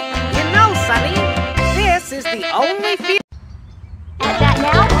 Sonny. You know, Sonny, this is the only field. At that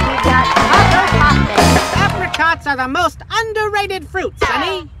now, we've got Marco Hoffman. Apricots are the most underrated fruit,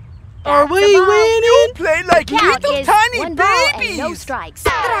 Sonny. Are we winning? You play like Count little is tiny one ball babies! and no strikes.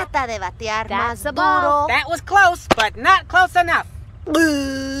 Trata de batear That's más a ball. duro. That was close, but not close enough. Here's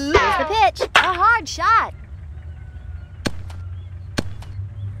the pitch. A hard shot.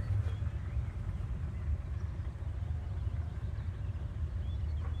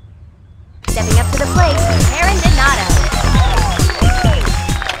 Stepping up to the plate, Aaron Donato.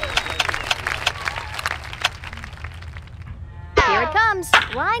 Here it comes.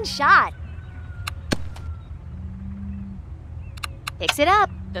 Line shot. Picks it up.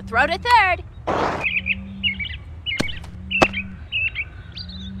 The throw to third.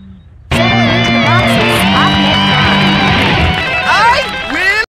 Settling into the boxes. Off net fly. I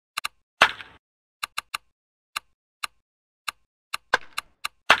will!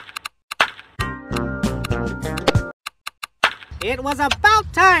 It was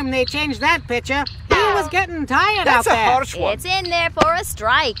about time they changed that pitcher. He was getting tired That's out a there. harsh one. It's in there for a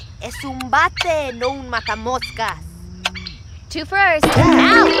strike. Es un bate, no un matamoscas. Two first.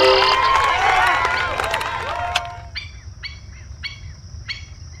 Out.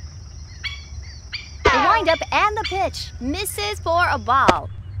 The windup and the pitch. Misses for a ball.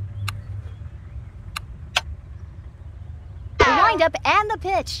 The windup and the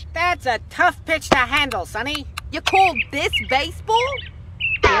pitch. That's a tough pitch to handle, Sonny. You call this baseball?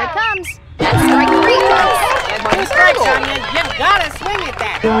 Here it comes. That's strike three, folks. With two strikes on you, you've got to swing at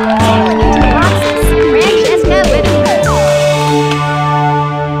that. Settling into the boxes. Francesca with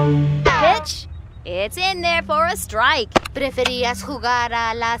the pitch. It's in there for a strike. ¿Preferías jugar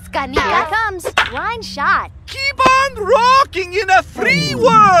a las Here it canicas? comes. Line shot. Keep on rocking in a free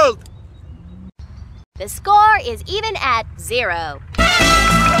world! The score is even at 0.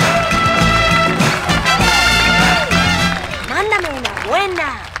 Mándame una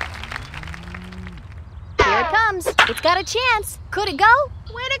buena. Here it comes. It's got a chance. Could it go?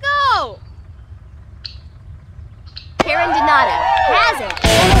 Way to go! Karen Donato has it.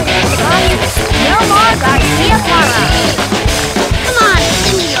 No more Garcia Parra. Come on,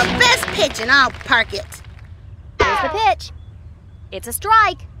 give me your best pitch and I'll park it. Here's the pitch. It's a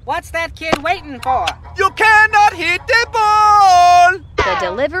strike. What's that kid waiting for? You cannot hit the ball! The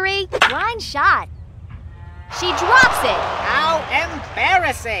delivery, line shot. She drops it. How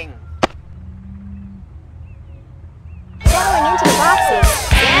embarrassing. Settling into the boxes.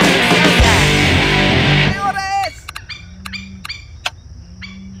 Sammy Sosa.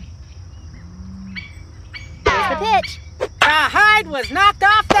 Here's the pitch. The hide was knocked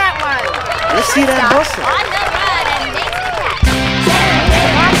off that one. Let's see that hustle. On the run and makes the catch. Settling into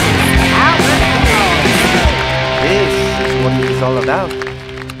the boxes. Albert Pujols. This is what it is all about.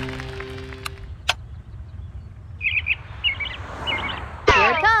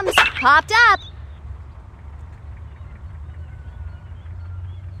 popped up.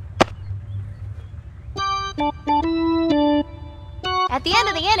 At the end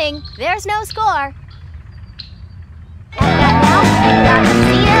of the inning, there's no score. And that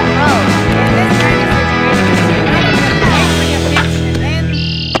now, And then,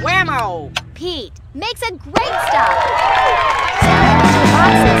 whammo! Pete makes a great stop. Settling into the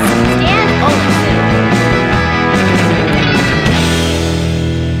boxes, Stan Olsen.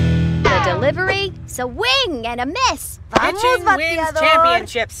 The delivery, swing and a miss. Pitching wins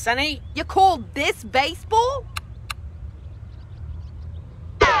championships, Sonny. You call this baseball?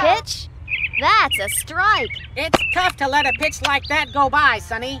 The pitch, that's a strike. It's tough to let a pitch like that go by,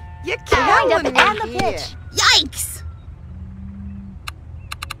 Sonny. You're The windup killing and the me pitch. here. Yikes!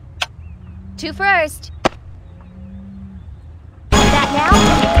 To first. And that now,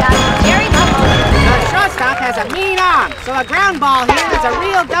 we've got Jerry The shortstop has a mean arm, so a ground ball here is a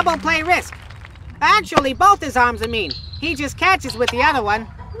real double play risk. Actually, both his arms are mean. He just catches with the other one.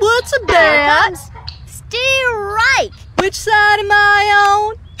 What's a Here bat? comes strike. Which side am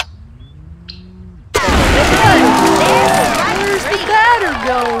I on? Where's the batter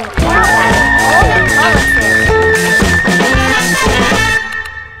going?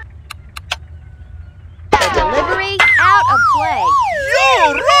 The delivery out of play.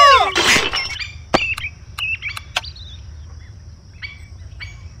 Yo, rock!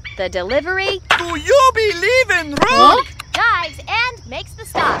 The delivery Do you believe in rock? dives and makes the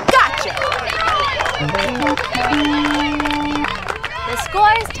stop. Gotcha! The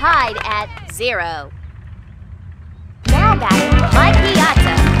score is tied at 0. Now batting Mike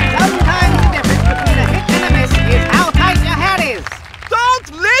Piazza. Sometimes the difference between a hit and a miss is how tight your hat is. Don't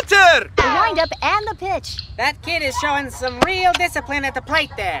litter! The windup and the pitch. That kid is showing some real discipline at the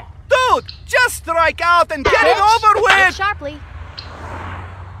plate there. Dude, just strike out and get Pitch, it over hit with! sharply.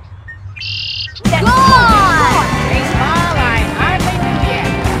 Gone! Baseball, I hardly knew yet.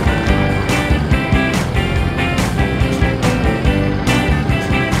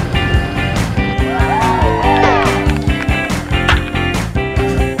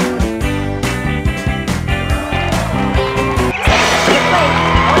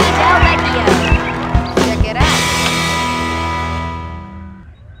 Check it out.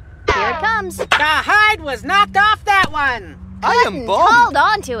 Here it comes. The hide was knocked off that one. I am Buttons bummed. hold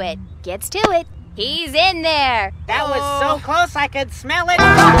on to it. Gets to it. He's in there. That was so close I could smell it.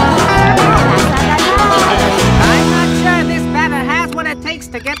 Pass I'm not sure this batter has what it takes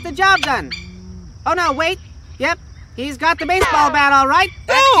to get the job done. Oh no, wait. Yep, he's got the baseball bat all right.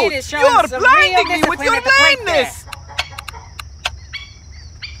 That kid Dude, is you showing are some blinding real me with discipline your at the plate there. lameness!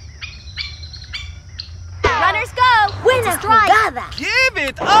 Runners go. It's a strike. Give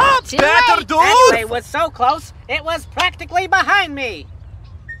it up, Too better late. dude! That play was so close, it was practically behind me.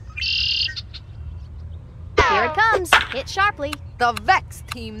 Here it comes. Hit sharply. The Vex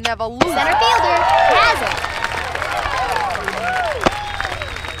team never loses. Center fielder has it.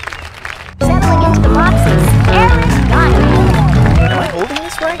 Settling into the boxes. Aaron Godwin. Am I holding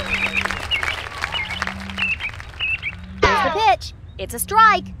this right? Here's the pitch. It's a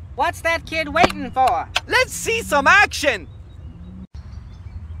strike. What's that kid waiting for? Let's see some action!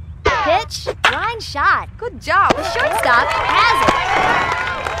 The pitch. Line shot. Good job. The shortstop has it.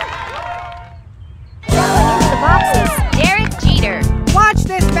 Settling into the boxes. Derek Jeter. Watch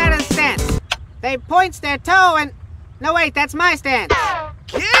this batter's stance. They points their toe and... No, wait, that's my stance.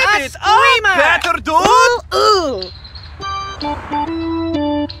 Give A it screamer! up, better dude! Ooh.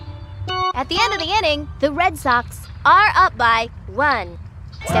 At the end of the inning, the Red Sox are up by 1.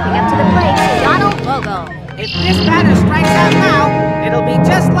 Stepping up to the plate, Donald Vogel. If this batter strikes out now, it'll be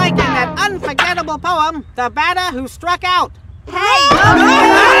just like in that unforgettable poem, The Batter Who Struck Out. Hey!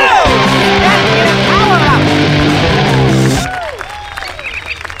 That kid a power up!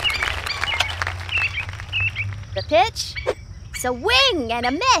 The pitch, swing and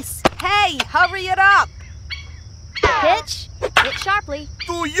a miss. Hey, hurry it up. The pitch, hit sharply.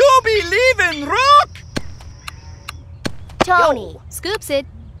 Do you believe in rock? Tony scoops it.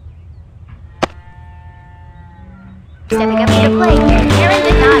 Stepping up to the plate, Aaron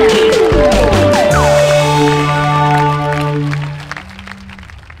Donato.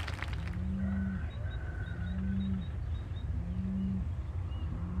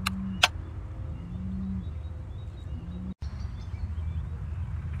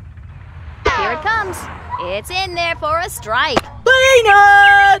 Here it comes. It's in there for a strike.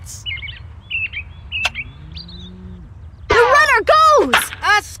 Peanuts! The runner goes!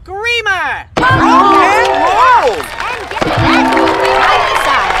 A screamer! Rock and roll! And get that behind the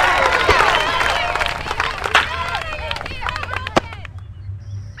side.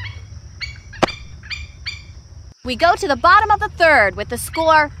 We go to the bottom of the third with the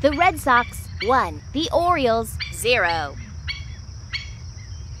score: the Red Sox 1, the Orioles 0.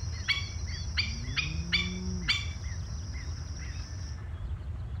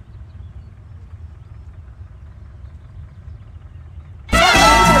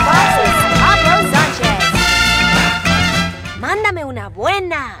 Mándame una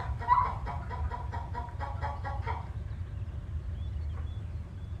buena.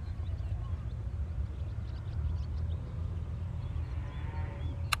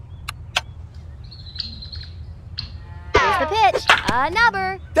 Here's the pitch. A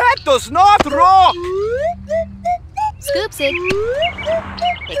nubber. That does not rock! Scoops it.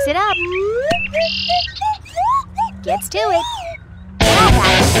 Picks it up. Gets to it.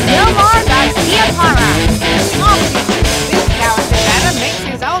 No more Garcia Parra. This talented batter makes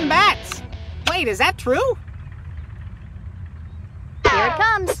his own bats. Wait, is that true? Here it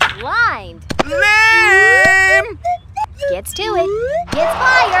comes. Lined. Lame! Gets to it. Gets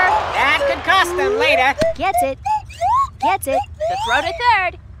higher. That could cost them later. Gets it. Gets it. The throw to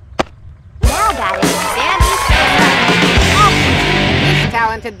third. Now batting, Sammy Sosa. This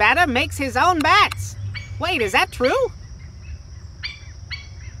talented batter makes his own bats. Wait, is that true?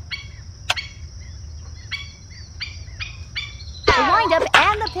 The windup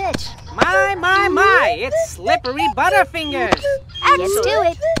and the pitch. My, it's slippery Butterfingers. Gets to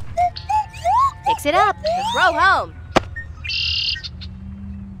it. Picks it up. The throw home.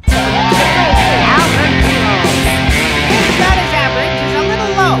 His batter's average is a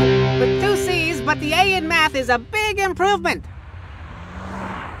little low, with 2 C's, but the A in math is a big improvement.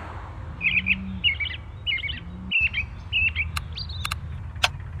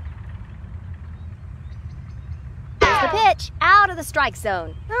 Here's the pitch. Out of the strike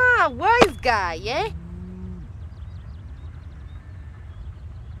zone. Ah, wise guy, yeah?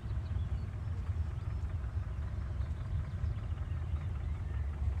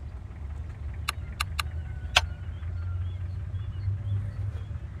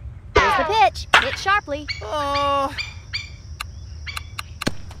 Here's the pitch. Hit sharply. Oh,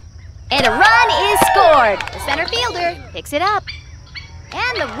 And a run is scored. The center fielder picks it up.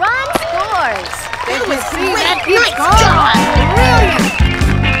 And the run scores. Did you see that pitch go? Brilliant!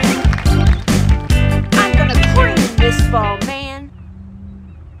 I'm gonna cream this ball, man.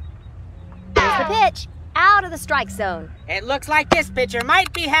 Here's the pitch. Out of the strike zone. It looks like this pitcher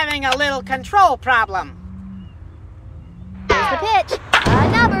might be having a little control problem. Here's the pitch. A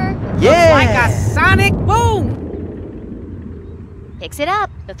nubber. Yeah! Like a sonic boom! Picks it up.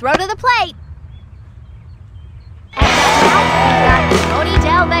 The throw to the plate. And got Tony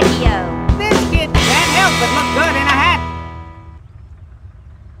Del Vecchio. This kid can't help but look good in a hat.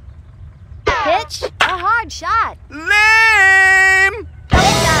 Pitch. A hard shot. lame!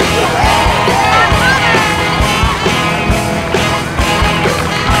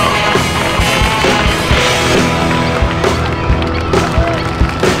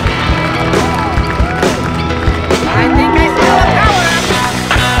 I think I smell a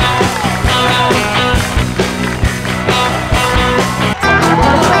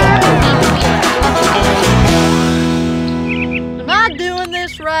Am I doing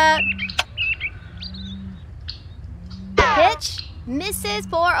this right? Pitch. Misses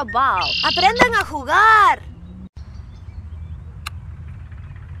for a ball. Aprendan a jugar.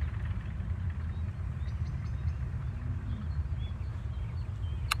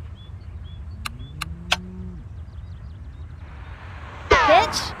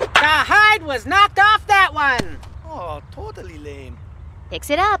 Pitch. The hide was knocked off that one. Oh, totally lame. Picks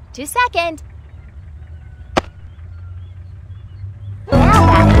it up to second. Now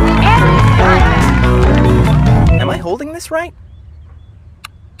batting, Eric. Am I holding this right?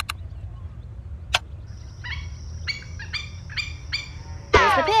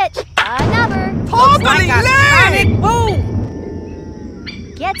 Here's the pitch. Another. Looks like a sonic lame! boom.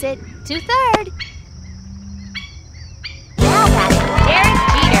 Gets it to third. Now batting, Derek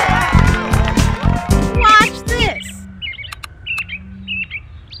Jeter. Watch this.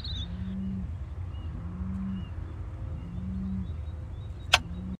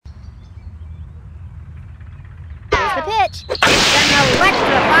 Here's the pitch. It's an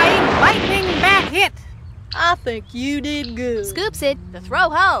electrifying lightning bat hit. I think you did good. Scoops it. The throw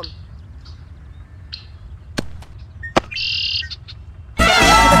home.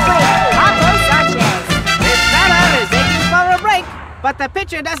 Stepping up to the plate, Pablo Sanchez. This batter is aching for a break, but the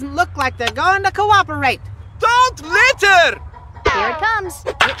pitcher doesn't look like they're going to cooperate. Don't litter! Here it comes.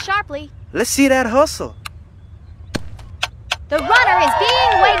 Hit sharply. Let's see that hustle. The runner is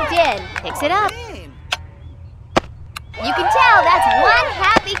being waved in. Picks it up. Lame. You can tell that's one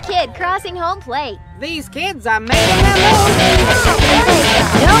happy kid crossing home plate. These kids are making their move.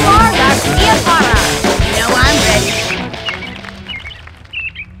 No more Garcia Para. No, I'm ready.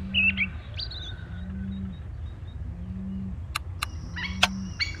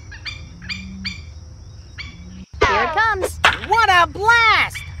 Here it comes. What a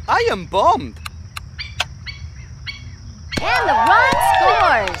blast! I am bummed. And the run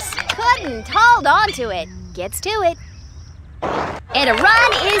scores. Couldn't hold on to it. Gets to it. And a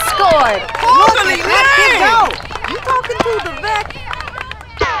run is scored. Holy Let man! it go! You talking to the vet?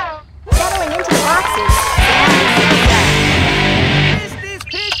 Settling into the boxes. Miss this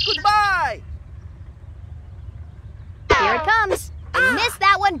pitch goodbye. Here it comes. They missed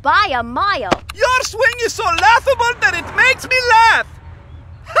that one by a mile. Your swing is so laughable that it makes me laugh.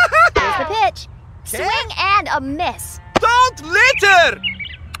 Here's the pitch. Swing and a miss. Don't litter.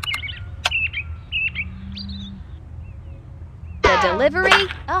 The delivery,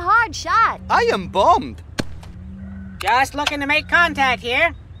 a hard shot. I am bummed. Just looking to make contact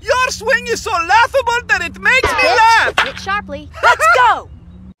here. Your swing is so laughable that it makes me Pitch, laugh. hit sharply. Let's go!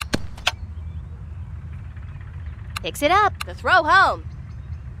 Picks it up. The throw home.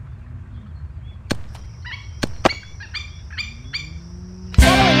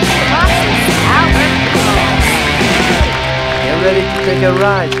 Settling into the boxes. Albert. Get ready to take a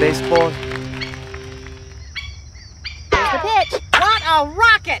ride, baseball. Here's the pitch. What a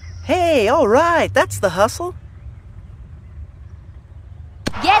rocket! Hey, all right, that's the hustle.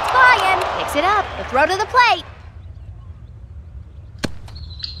 Gets by him. Picks it up. The throw to the plate.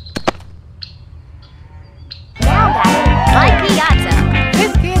 Now batting, Mike Piazza.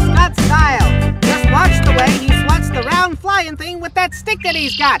 This kid's got style. Just watch the way he swats the round flying thing with that stick that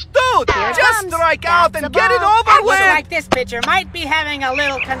he's got. Dude, Here it just comes. strike out That's and the get it ball. over Looks with. like this pitcher might be having a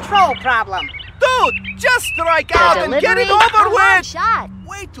little control problem. Dude, just strike The out and get delivery, it over a hard with. shot.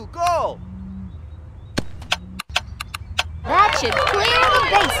 Way to go. That should clear the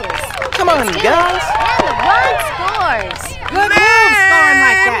bases. Come on, Let's do guys. it. And the run scores. Good move scoring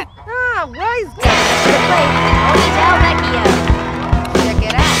like that. Ah, wise To the plate, Del Vecchio. Check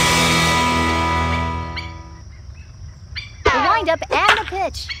it out. The windup and the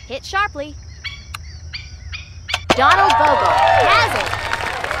pitch. Hit sharply. Donald Vogel has it.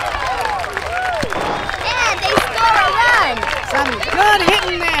 And they score a run. Some good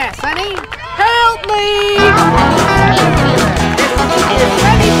hitting there, Sonny. Help me! Is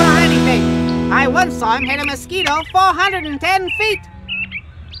ready for anything. I once saw him hit a mosquito 410 feet.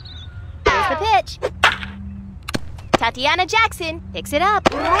 Here's the pitch. Tatiana Jackson picks it up.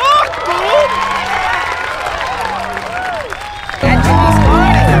 That should be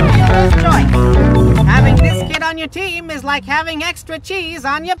scored as a dealer's choice. Having this kid on your team is like having extra cheese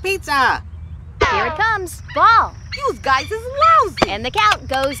on your pizza. Here it comes. Ball. You guys is lousy. And the count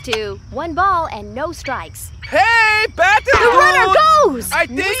goes to 1 ball and no strikes. Hey, batter The runner dude. goes! I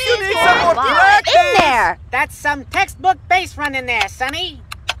think This you is need one some more ball. practice. In there! That's some textbook base running there, Sonny.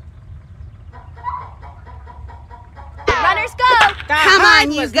 The runners go! The Come hide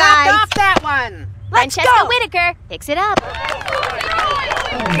on, you was knocked guys. off that one. Francesca go. Whitaker picks it up.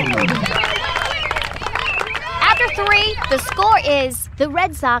 After 3, the score is the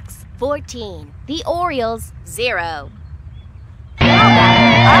Red Sox 14, the Orioles 0. Now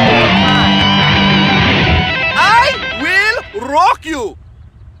I will rock you.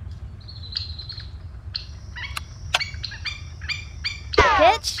 the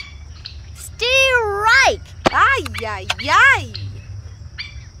pitch. Strike! Ay, ay, ay.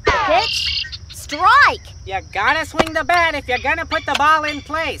 The pitch. Strike! You gotta swing the bat if you're gonna put the ball in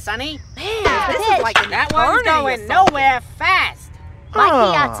play, Sonny. Man, the this pitch. is like an That one's eternity or going something. nowhere fast. Mike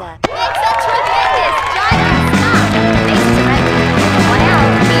Piazza makes a tremendous giant stop. Bases are empty. 1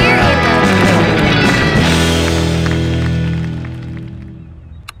 out here in the 4th.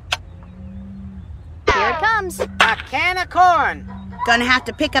 Here it comes. A can of corn. Gonna have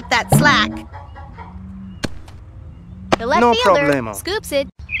to pick up that slack. The left No fielder problemo. scoops it.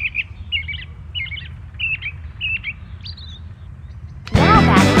 Now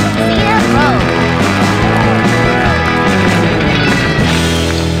batting, Zia Rose.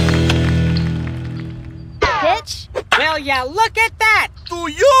 Pitch. Will ya look at that? Do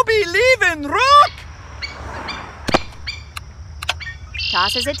you believe in rock?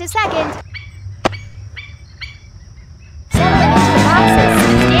 Tosses it to second. Settling into the boxes,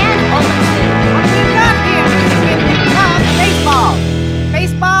 Stan Olsen. What we got here is a kid who loves baseball.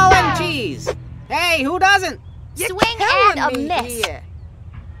 Baseball and cheese. Hey, who doesn't? Swing and a Killing me miss. here.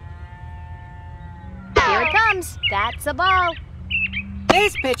 Here it comes. That's a ball. This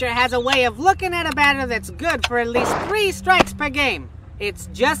This pitcher has a way of looking at a batter that's good for at least 3 strikes per game. It's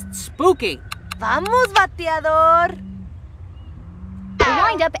just spooky. Vamos, bateador. The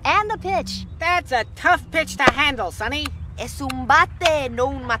windup and the pitch. That's a tough pitch to handle, Sonny. Es un bate, no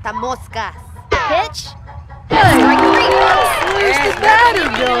un matamoscas. The pitch. Strike 3, folks. There's nothing you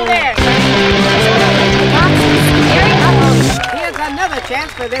can do there, Sonny. Here's another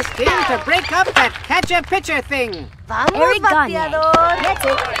chance for this team to break up that catcher-pitcher thing. Vamos, Eric Gagne bateador. gets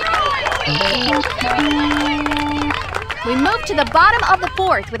it. We move to the bottom of the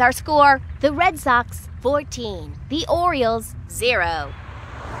 4th with our score, the Red Sox 14, the Orioles 0.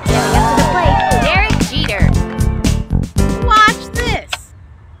 Stepping up to the plate, Derek Jeter. Watch this.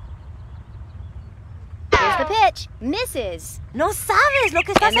 Here's the pitch, misses. No sabes lo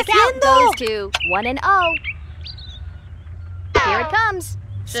que estás And the count haciendo. goes to 1-0. Here it comes.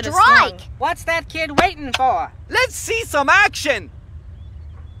 Should've Strike. swung. What's that kid waiting for? Let's see some action.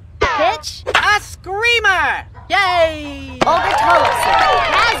 Pitch. A screamer! Yay! Olga Tollefson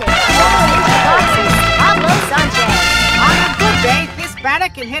has it. Over into the boxes, Pablo Sanchez. On a good day, this batter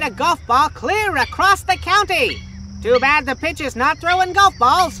can hit a golf ball clear across the county. Too bad the pitcher's not throwing golf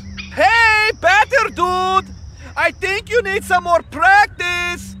balls. Hey, batter dude! I think you need some more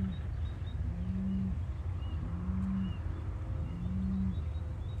practice.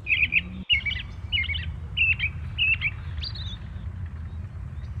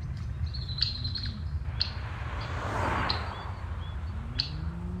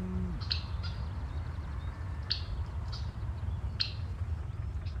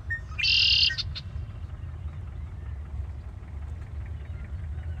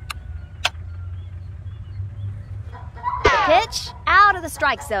 Pitch out of the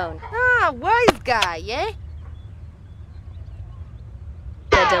strike zone. Ah, wise guy, eh?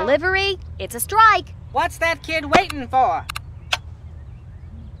 The delivery, it's a strike. What's that kid waiting for?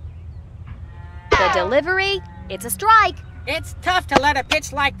 The delivery, it's a strike. It's tough to let a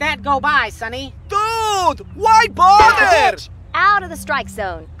pitch like that go by, Sonny. Dude, why The bother? pitch out of the strike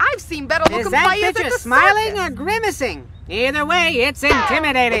zone. I've seen better Is looking that players at pitcher the smiling circus. or grimacing? Either way, it's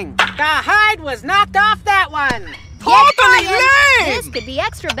intimidating. The hide was knocked off that one. Totally This lame! could be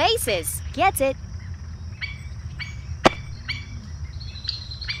extra bases. Gets it.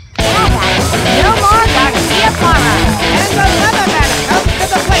 Now batting, no more Garcia Parra. And another batter comes to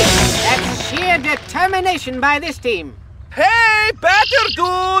the plate. That's sheer determination by this team. Hey, batter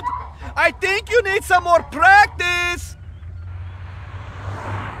dude! I think you need some more practice.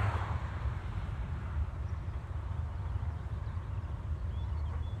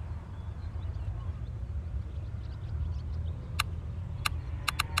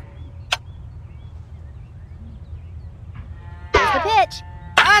 Here's the pitch.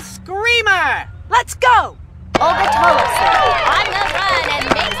 A screamer! Let's go! Olga Tollefson on the run and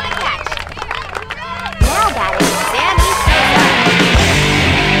makes the catch. Now batting, Sammy Sosa.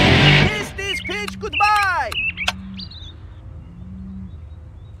 Kiss this pitch goodbye.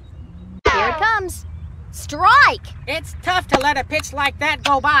 Here it comes. Strike. It's tough to let a pitch like that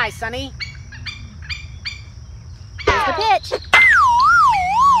go by, Sonny. Here's the pitch.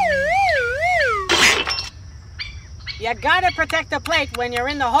 You gotta protect the plate when you're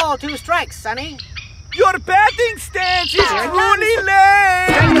in the hole 2 strikes, Sonny. Your batting stance is Here it truly comes.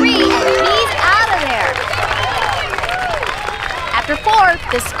 lame. 3, and he's out of there. After 4,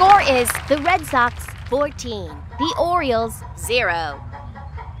 the score is the Red Sox 14, the Orioles 0.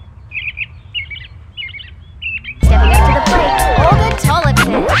 Stepping up to the plate, Olga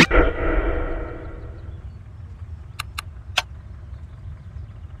Tollefson.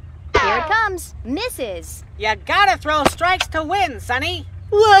 Here it comes, misses. You gotta throw strikes to win, Sonny.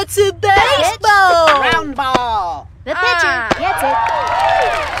 What's a baseball? Round ball. The pitcher gets it.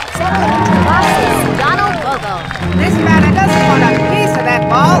 Settling into the boxes, Donald Bogo. This batter doesn't want a piece of that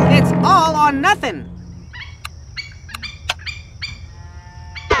ball. It's all or nothing.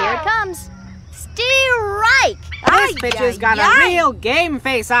 Here it comes. Strike! This pitcher's got a real game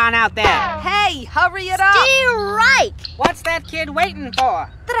face on out there. Hey, hurry it up! Strike! What's that kid waiting for?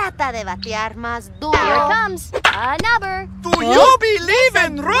 Trata de batear más Here it duro. comes. Another. Do you believe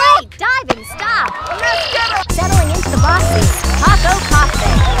in rock? Great diving stop. Settling into the boxes, Paco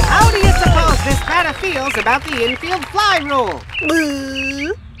Coffin. How do you suppose this batter feels about the infield fly rule?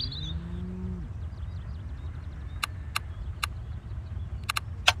 Boo.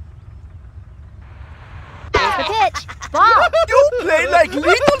 Here's the pitch. Ball. You play like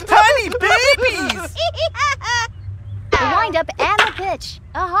little tiny babies. The windup and the pitch.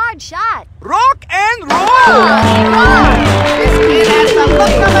 A hard shot. Rock and roll. This kid has the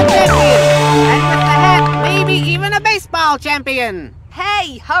look of a champion. And with the hat, maybe even a baseball champion.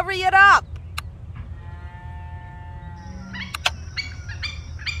 Hey, hurry it up!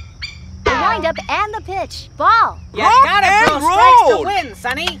 The windup and the pitch. Ball. You Rock gotta and throw strikes to roll. win,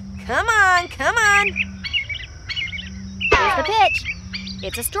 Sonny. Come on, come on! Here's the pitch.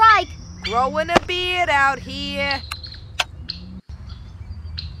 It's a strike. Growing a beard out here.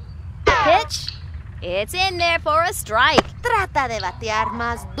 Pitch. It's in there for a strike. Trata de batear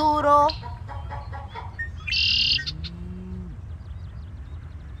más duro.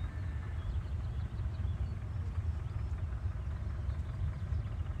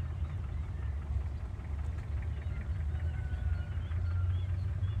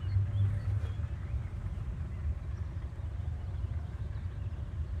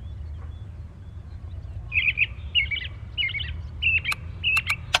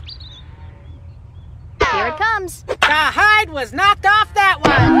 Here it comes. The hide was knocked off that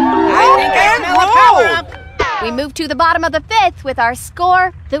one. I think I and smell a roll. power-up. We move to the bottom of the fifth with our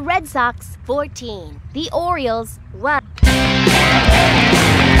score. The Red Sox 14. The Orioles 1.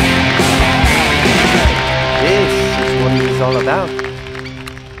 This is what it is all about.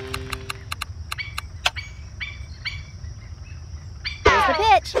 Here's the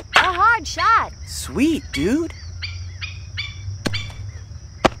pitch. A hard shot. Sweet, dude.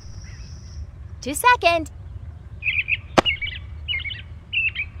 To second.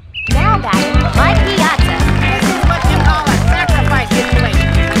 Now batting, Mike Piazza. This is what you call a sacrifice situation,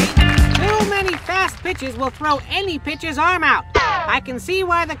 Sonny. Too many fast pitches will throw any pitcher's arm out. I can see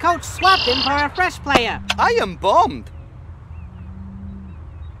why the coach swapped him for a fresh player. I am bummed.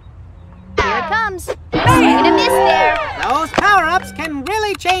 Here it comes. Swing and a miss there. Those power-ups can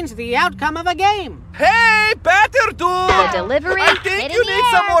really change the outcome of a game. Hey, batter dude! The delivery. I think hit you in the need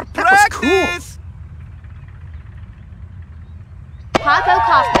some air. more That was cool. practice. Paco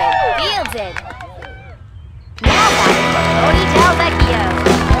Kaufman fields it. Now batting, Tony Del Vecchio.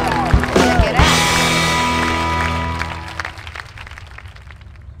 Check it out.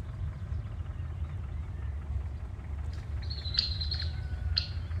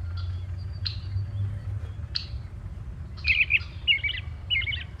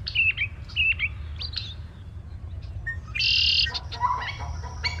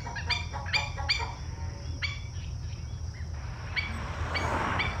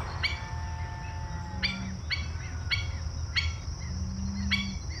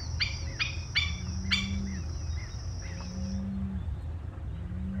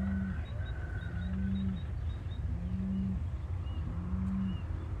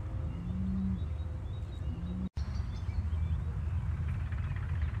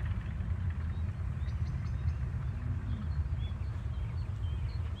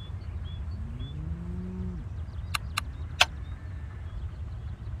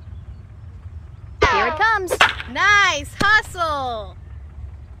 Here it comes. Nice hustle.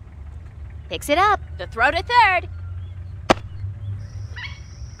 Picks it up. The throw to third.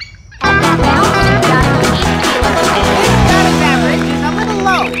 Batting average is a little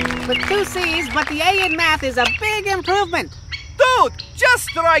low, with 2 C's, but the A in math is a big improvement. Dude, just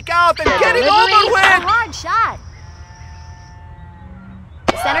strike out and The get it delivery, over a with. hard shot.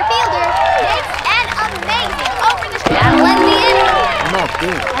 The center fielder makes an amazing over the battle in the inning. Not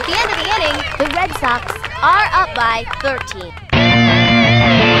good. At the end of the inning, the Red Sox are up by 13.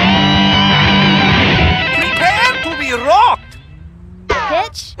 Prepare to be rocked. The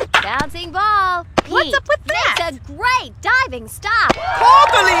pitch, bouncing ball. What's Pete up with that? makes a great diving stop.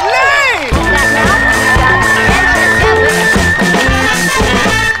 Totally lame.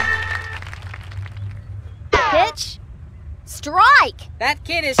 The pitch, strike. That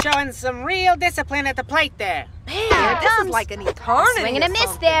kid is showing some real discipline at the plate there. Man, this comes. is like an eternity. Swing and a or miss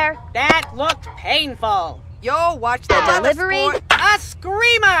something. there. That looked painful. Yo, watch the, The weather, delivery. sport. A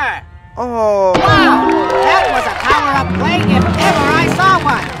screamer! Oh. Wow! That was a power-up play if ever I saw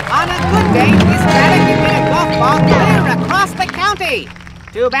one. On a good day, this batter can hit a golf ball clear across the county.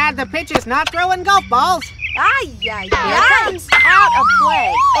 Too bad the pitch is not throwing golf balls. Ay, ay, Here ay. comes out of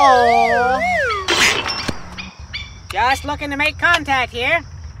play. Oh. Just looking to make contact here.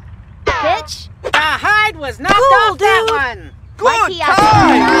 Pitch, The hide was knocked Cool, off that dude. one. Good Piazza.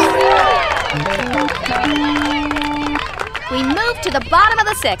 time. We move to the bottom of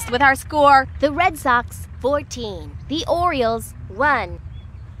the sixth with our score. The Red Sox 14. The Orioles 1.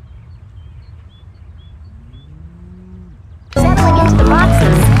 Settling into the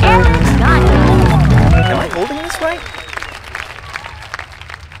boxes, Aaron Ghani. Am I holding this right?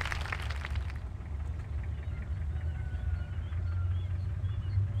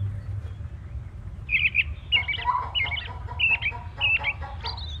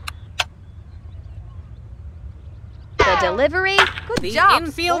 The delivery, good Good The job,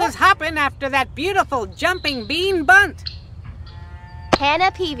 infield sport. is hopping after that beautiful jumping bean bunt.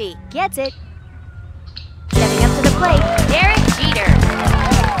 Hannah Peavy gets it. Stepping up to the plate, Derek Jeter.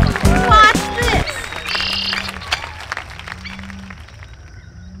 Watch this.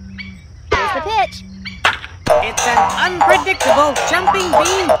 Here's the pitch. It's an unpredictable jumping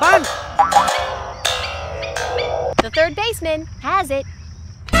bean bunt. The third baseman has it.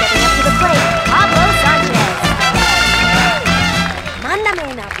 Stepping up to the plate, Pablo Sanchez.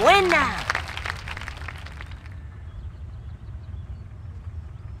 Mándame una buena.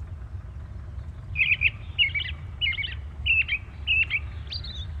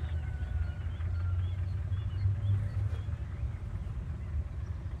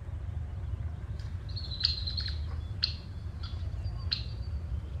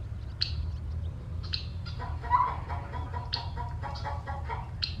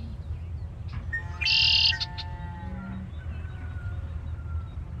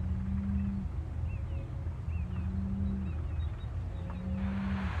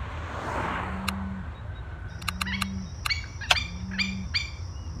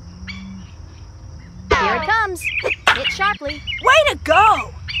 Here it comes. Hit sharply. Way to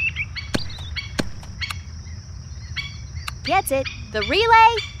go. Gets it. The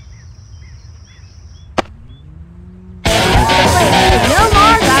relay. No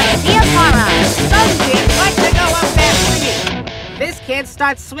more Garcia Parra. Some kids like to go up there swinging. This kid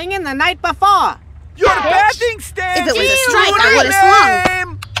starts swinging the night before. Your Pitch. batting stance If it was a is strike, I too would've swung.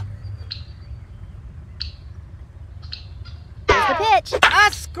 lame. Here's the pitch.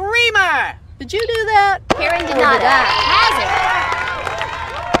 A screamer! Did you do that? Karen Donata has it.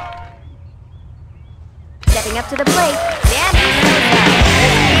 Stepping up to the plate, Danny Souza.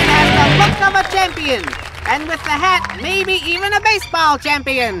 This kid has the look of a champion. And with the hat, maybe even a baseball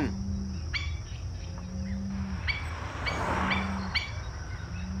champion.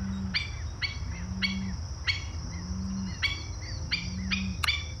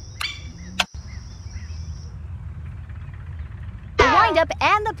 The windup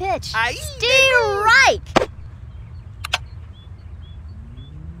and the pitch. Ahí. Strike.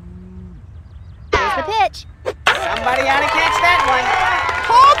 Here's the pitch. Somebody ought to catch that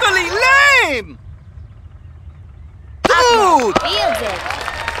Totally lame! Dude! Fields it.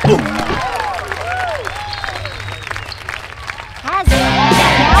 Has it.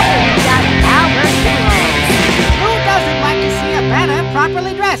 Now we've got Albert Pujols. one. Who doesn't like to see a batter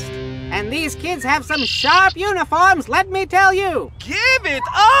properly dressed? And these kids have some sharp uniforms, let me tell you. Give it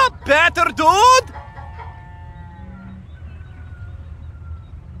up, batter dude!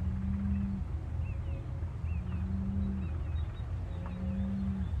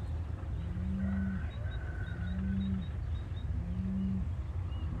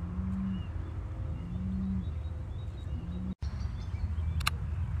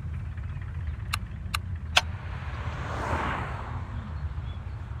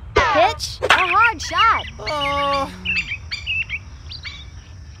 Pitch. A hard shot. Oh,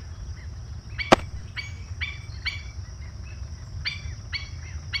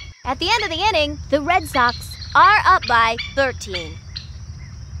 At the end of the inning, the Red Sox are up by 13.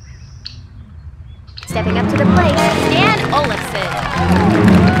 Stepping up to the plate, Dan Olafson.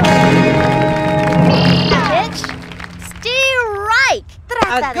 Pitch. Strike.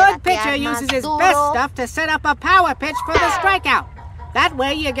 A good pitcher uses his best stuff to set up a power pitch for the strikeout. That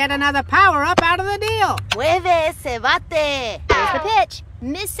way you get another power-up out of the deal. Mueve ese bate. Here's the pitch.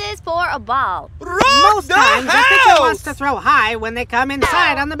 Misses for a ball. rock Most the times, the pitcher house! wants to throw high when they come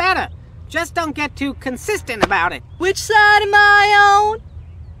inside on the batter. Just don't get too consistent about it. Which side am I on?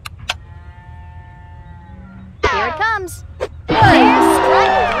 Here it comes. There's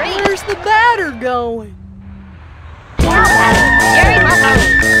strike three. Where's the batter going? Now batting, Jerry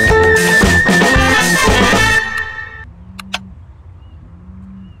Mahoney.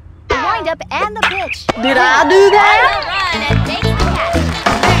 The windup and the pitch. Did I do that? Run and makes the catch.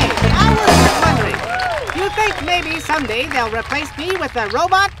 Hey, I was just wondering, you think maybe someday they'll replace me with a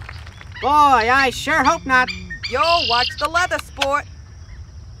robot? Boy, I sure hope not. Yo, watch the leather, sport.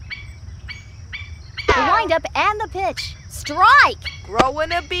 The windup and the pitch. Strike.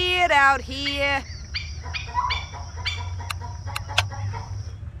 Growing a beard out here.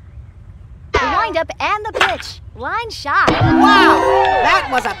 The windup and the pitch. Line shot. Wow, that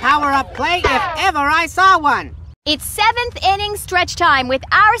was a power-up play if ever I saw one. It's seventh inning stretch time with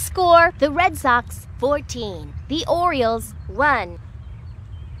our score, the Red Sox 14, the Orioles 1.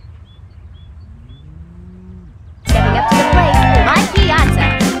 Stepping up to the plate, Mike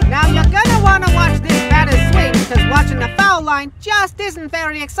Piazza. Now you're gonna want to watch this batter swing because watching the foul line just isn't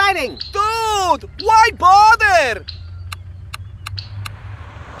very exciting. Dude, why bother?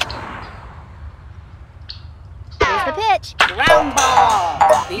 pitch. Ground ball.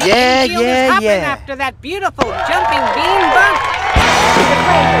 The Yeah, infielders yeah, hopping yeah. after that beautiful jumping bean bunt. To the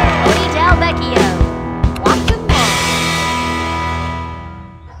plate, Del Vecchio. Watch him roll.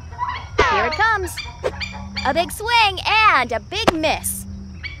 Here it comes. A big swing and a big miss.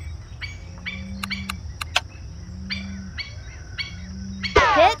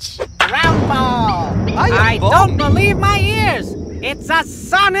 Pitch. Ground ball. I am don't bummed. believe my ears. It's a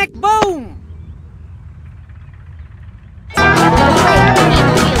sonic boom.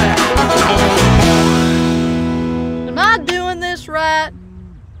 Am I doing this right?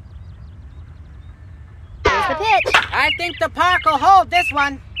 Here's the pitch. I think the park will hold this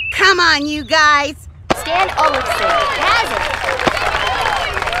one. Come on, you guys. Stan Olafson has it.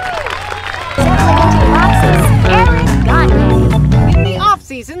 Settling into boxes, Eric Gagne. In the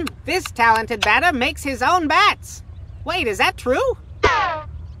off-season, this talented batter makes his own bats. Wait, is that true?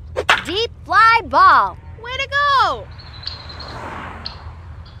 Deep fly ball. Way to go!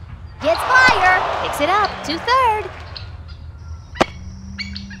 Gets higher. Picks it up to third.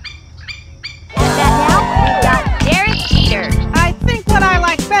 And that now, we've got Derek Jeter. I think what I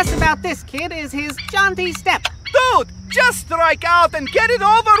like best about this kid is his jaunty step. Dude, just strike out and get it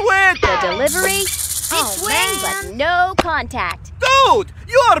over with! The delivery, big swing, but no contact. Dude,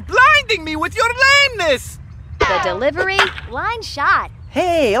 you are blinding me with your lameness! The delivery, line shot.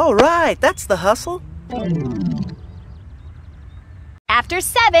 Hey, all right, that's the hustle. After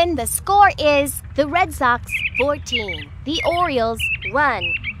 7, the score is the Red Sox 14, the Orioles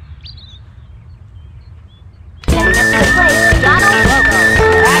 1. Stepping up to the plate, Donald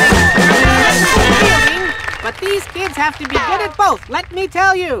Fielding, but these kids have to be good at both, let me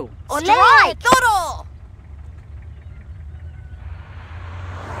tell you. Strike! Toro!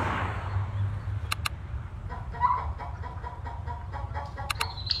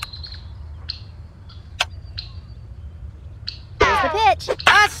 Here's the pitch.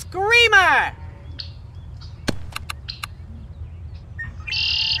 A screamer!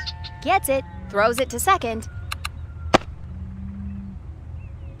 Gets it, throws it to second.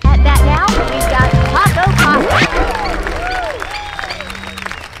 At bat now, we've got Paco Paco.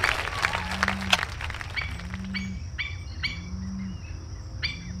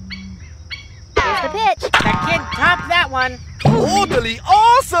 Here's the pitch. The kid topped that one. Totally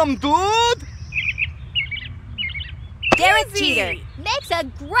awesome, dude! Derek Jeter makes a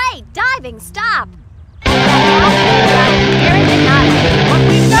great diving stop. Derek What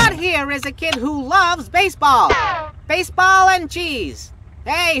we've got here is a kid who loves baseball. Baseball and cheese.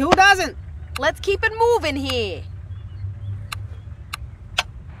 Hey, who doesn't? Let's keep it moving here.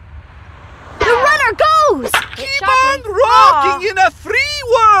 The runner goes! Keep on rocking in a free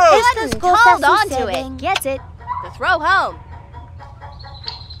world! Hutton called onto it. Gets it. The throw home.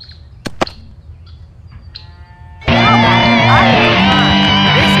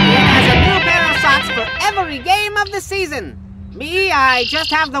 This kid has a new pair of socks for every game of the season. Me, I just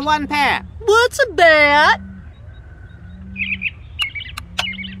have the one pair. What's a bat?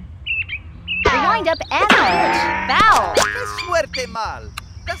 The windup and the pitch. Foul. ¡Qué suerte mal!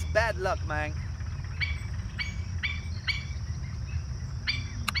 That's bad luck, man.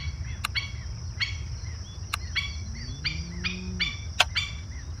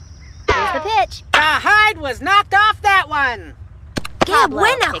 Here's the pitch. The hide was knocked off that one. Pablo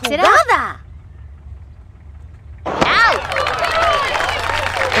picks it up. Out.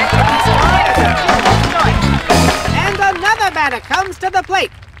 And another batter comes to the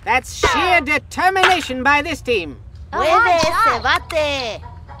plate. That's sheer determination by this team. A hard shot.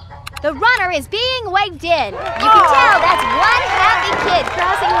 The runner is being waved in. You can tell that's one happy kid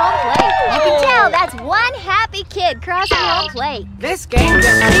crossing home plate. You can tell that's one happy kid crossing home plate. This game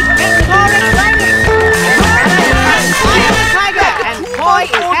just keeps getting more exciting. Eye of the tiger, and boy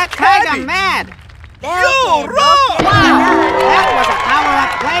is that tiger mad. You roll! Wow, that was a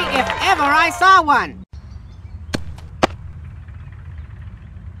power-up play if ever I saw one.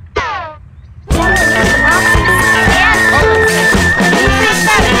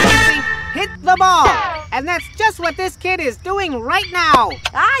 Hit the ball, and that's just what this kid is doing right now.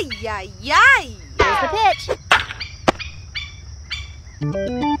 Ay, ay, ay. Here's the pitch.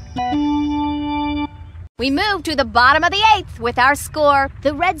 We move to the bottom of the 8th with our score,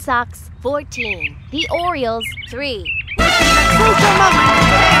 the Red Sox 14, the Orioles 3. Crucial moment in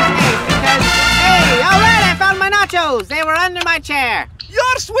today's game because, hey, all right, I found my nachos. They were under my chair.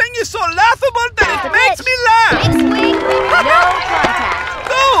 Your swing is so laughable that The it makes pitch. me laugh! Big swing, no contact.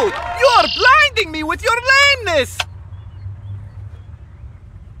 Dude, you are blinding me with your lameness!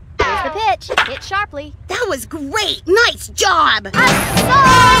 Here's the pitch, hit sharply. That was great. Nice job. A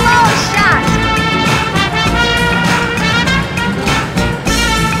solo shot.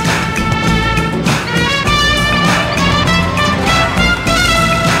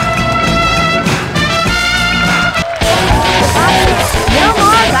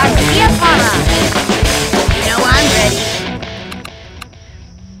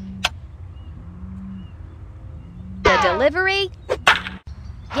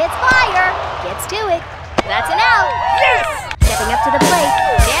 That's an out. Yes! Stepping up to the plate,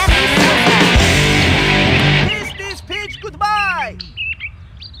 Danny Sosa. Miss this pitch, goodbye!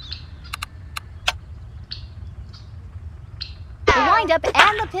 The windup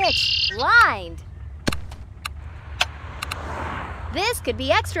and the pitch, lined. This could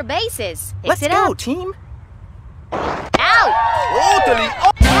be extra bases. Let's Picks it go, up. team. Out. Totally.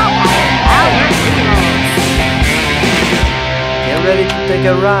 Get ready to take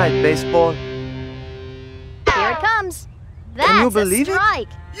a ride, baseball. Here it comes. That's Can you believe a it? strike.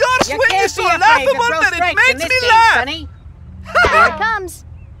 Your You swing can't is so be afraid to laughable throw that it strikes in makes this me game, laugh. Sonny. Here it comes.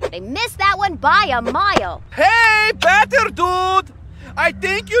 They missed that one by a mile. Hey, batter dude! I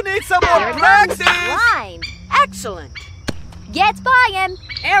think you need some Here more it comes. practice. Lined. Excellent. Gets by him.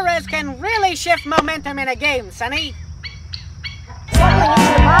 Errors can really shift momentum in a game, Sonny. Circling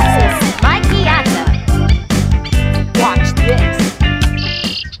into the boxes, Mike Piazza. Watch this.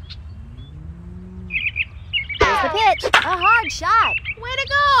 Here's the pitch. A hard shot. Way to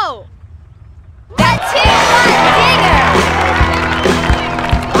go! The 2-1 dinger.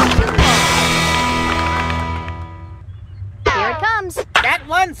 Here it comes. That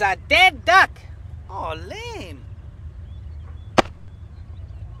one's a dead duck. Oh, lame.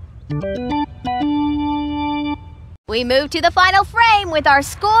 We move to the final frame with our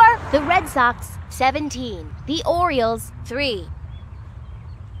score, the Red Sox 17, the Orioles 3.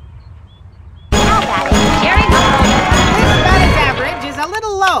 Now batting, Jerry This batting average is a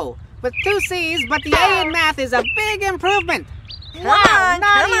little low, with 2 C's, but the A in math is a big improvement. Wow,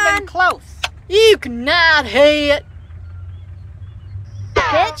 not even close. You cannot hit.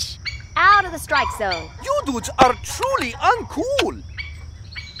 Pitch, out of the strike zone. You dudes are truly uncool.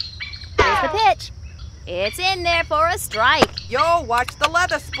 Here's the pitch. It's in there for a strike. Yo, watch the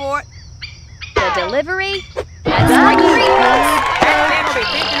leather sport. The delivery, and strike 3 goes. That kid will be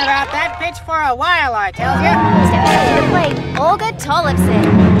thinking about that pitch for a while, I tell you. Stepping up to the plate, Olga Tollefson.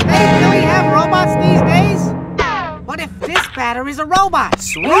 They really have robots these days? What if this batter is a robot?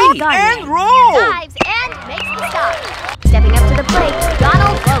 Sweet. And roll. Dives and makes the stop. Stepping up to the plate,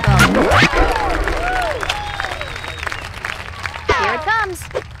 Donald Bogo. Here it comes.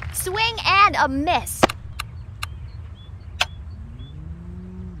 Swing and a miss.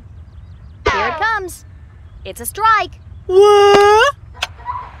 Here it comes. It's a strike. What?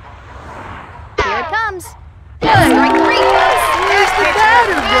 Here it comes. Strike 3 goes. Where's the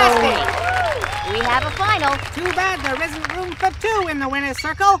batter We have a final. Too bad there isn't room for 2 in the winner's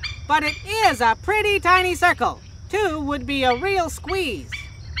circle, but it is a pretty tiny circle. 2 would be a real squeeze.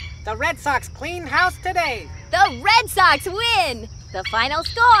 The Red Sox clean house today. The Red Sox win. The final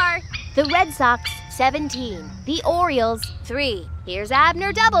score, the Red Sox 17, the Orioles 3. Here's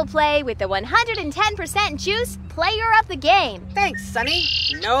Abner Double Play with the 110% juice player of the game. Thanks, Sonny.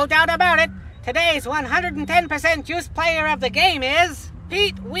 No doubt about it. Today's 110% juice player of the game is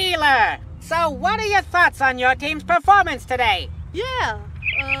Pete Wheeler. So what are your thoughts on your team's performance today? Yeah,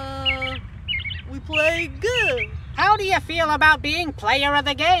 we played good. How do you feel about being player of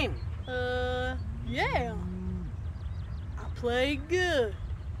the game? Yeah. I played good.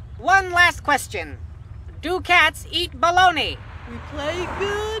 One last question. Do cats eat bologna? We played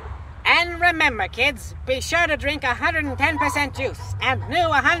good. And remember, kids, be sure to drink 110% juice and new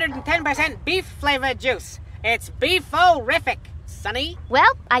 110% beef-flavored juice. It's beef-o-rific, Sonny.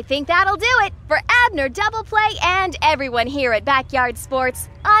 Well, I think that'll do it. For Abner Double Play and everyone here at Backyard Sports,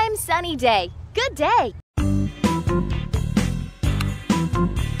 I'm Sunny Day. Good day.